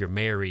and then if you're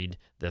married,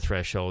 the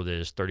threshold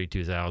is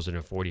 $32,000 and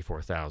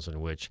 $44,000,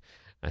 which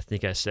I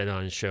think I said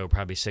on the show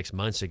probably 6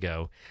 months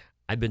ago.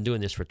 I've been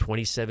doing this for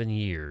 27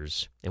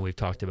 years, and we've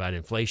talked about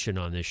inflation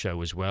on this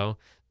show as well.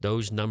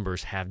 Those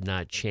numbers have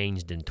not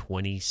changed in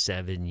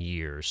 27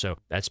 years. So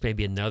that's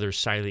maybe another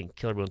silent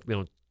killer we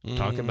don't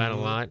talk about a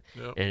lot.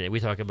 Yep. And we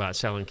talk about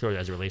silent killer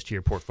as it relates to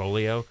your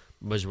portfolio,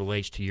 but as it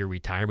relates to your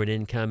retirement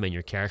income and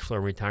your cash flow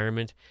in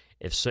retirement.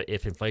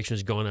 If inflation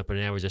is going up on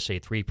average, let's say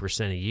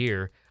 3% a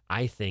year,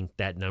 I think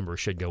that number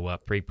should go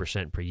up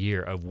 3% per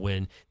year of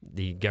when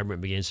the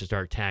government begins to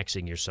start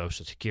taxing your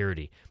Social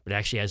Security. But it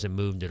actually hasn't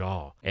moved at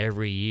all.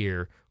 Every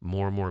year,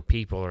 more and more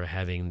people are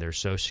having their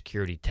Social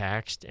Security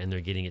taxed, and they're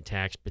getting it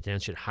taxed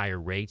potentially at higher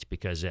rates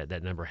because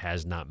that number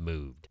has not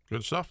moved.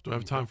 Good stuff. Do I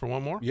have time for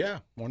one more? Yeah,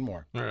 one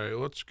more. All right,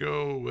 let's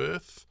go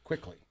with...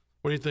 Quickly.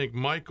 What do you think,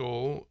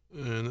 Michael?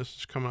 And this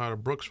is coming out of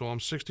Brooksville. I'm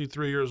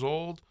 63 years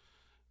old,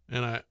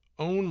 and I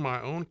own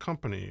my own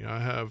company. I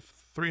have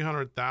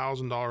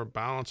 $300,000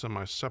 balance in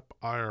my SEP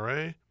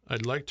IRA.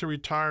 I'd like to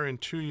retire in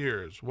 2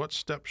 years. What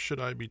steps should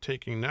I be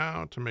taking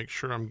now to make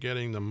sure I'm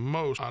getting the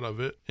most out of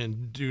it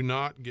and do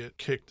not get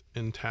kicked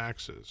in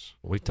taxes?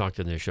 We've talked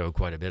in the show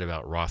quite a bit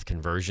about Roth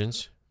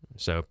conversions.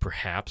 So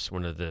perhaps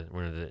one of the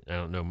I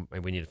don't know,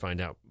 we need to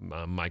find out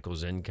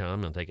Michael's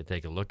income and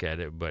take a look at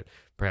it. But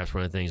perhaps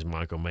one of the things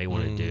Michael may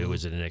want to do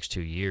is in the next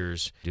 2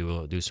 years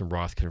do some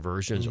Roth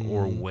conversions,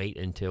 or wait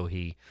until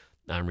he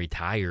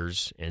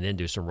retires and then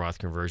do some Roth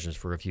conversions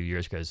for a few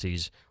years because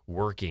he's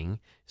working,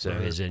 so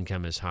his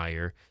income is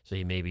higher. So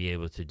he may be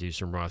able to do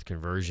some Roth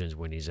conversions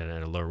when he's at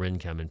a lower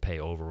income and pay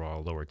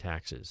overall lower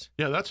taxes.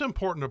 Yeah, that's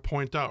important to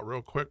point out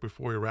real quick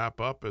before we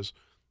wrap up. Is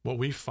what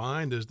we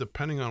find is,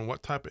 depending on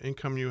what type of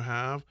income you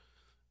have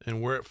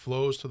and where it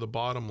flows to the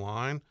bottom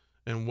line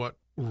and what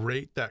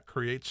rate that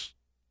creates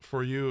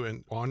for you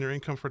and on your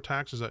income for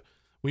taxes, that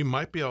we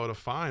might be able to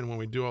find when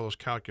we do all those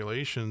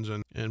calculations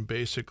and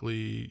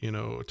basically,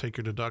 take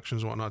your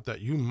deductions and whatnot, that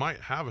you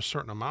might have a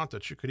certain amount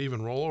that you could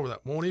even roll over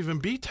that won't even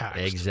be taxed.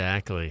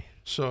 Exactly.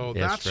 So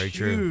that's very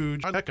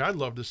huge. true. Heck, I'd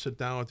love to sit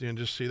down with you and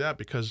just see that,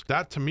 because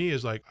that to me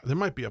is like, there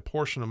might be a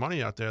portion of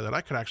money out there that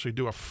I could actually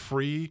do a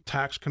free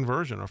tax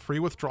conversion, a free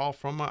withdrawal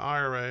from my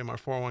IRA, my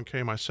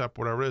 401k, my SEP,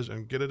 whatever it is,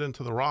 and get it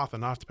into the Roth and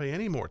not have to pay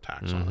any more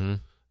tax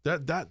on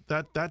it.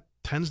 That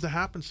tends to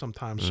happen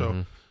sometimes.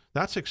 So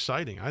that's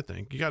exciting, I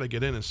think. You got to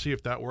get in and see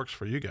if that works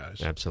for you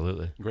guys.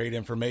 Absolutely. Great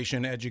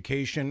information,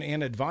 education,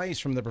 and advice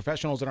from the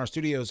professionals in our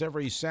studios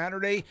every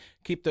Saturday.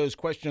 Keep those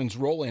questions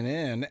rolling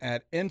in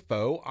at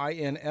info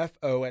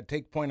at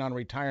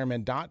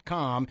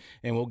takepointonretirement.com,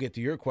 and we'll get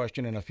to your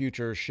question in a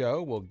future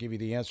show. We'll give you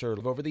the answer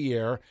over the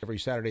air every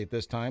Saturday at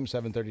this time,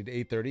 7:30 to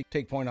 8:30.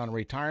 Take Point on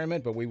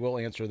Retirement, but we will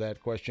answer that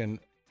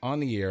question on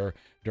the air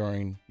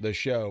during the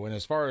show. And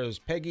as far as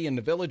Peggy in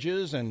the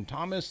Villages and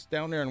Thomas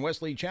down there in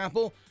Wesley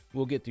Chapel,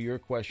 we'll get to your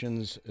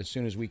questions as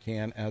soon as we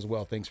can as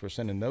well. Thanks for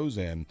sending those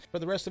in. For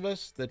the rest of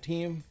us, the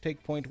team,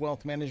 Take Point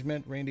Wealth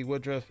Management, Randy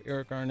Woodruff,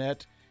 Eric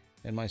Arnett,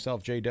 and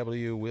myself,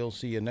 JW, we'll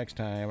see you next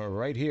time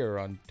right here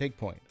on Take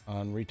Point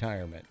on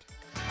Retirement.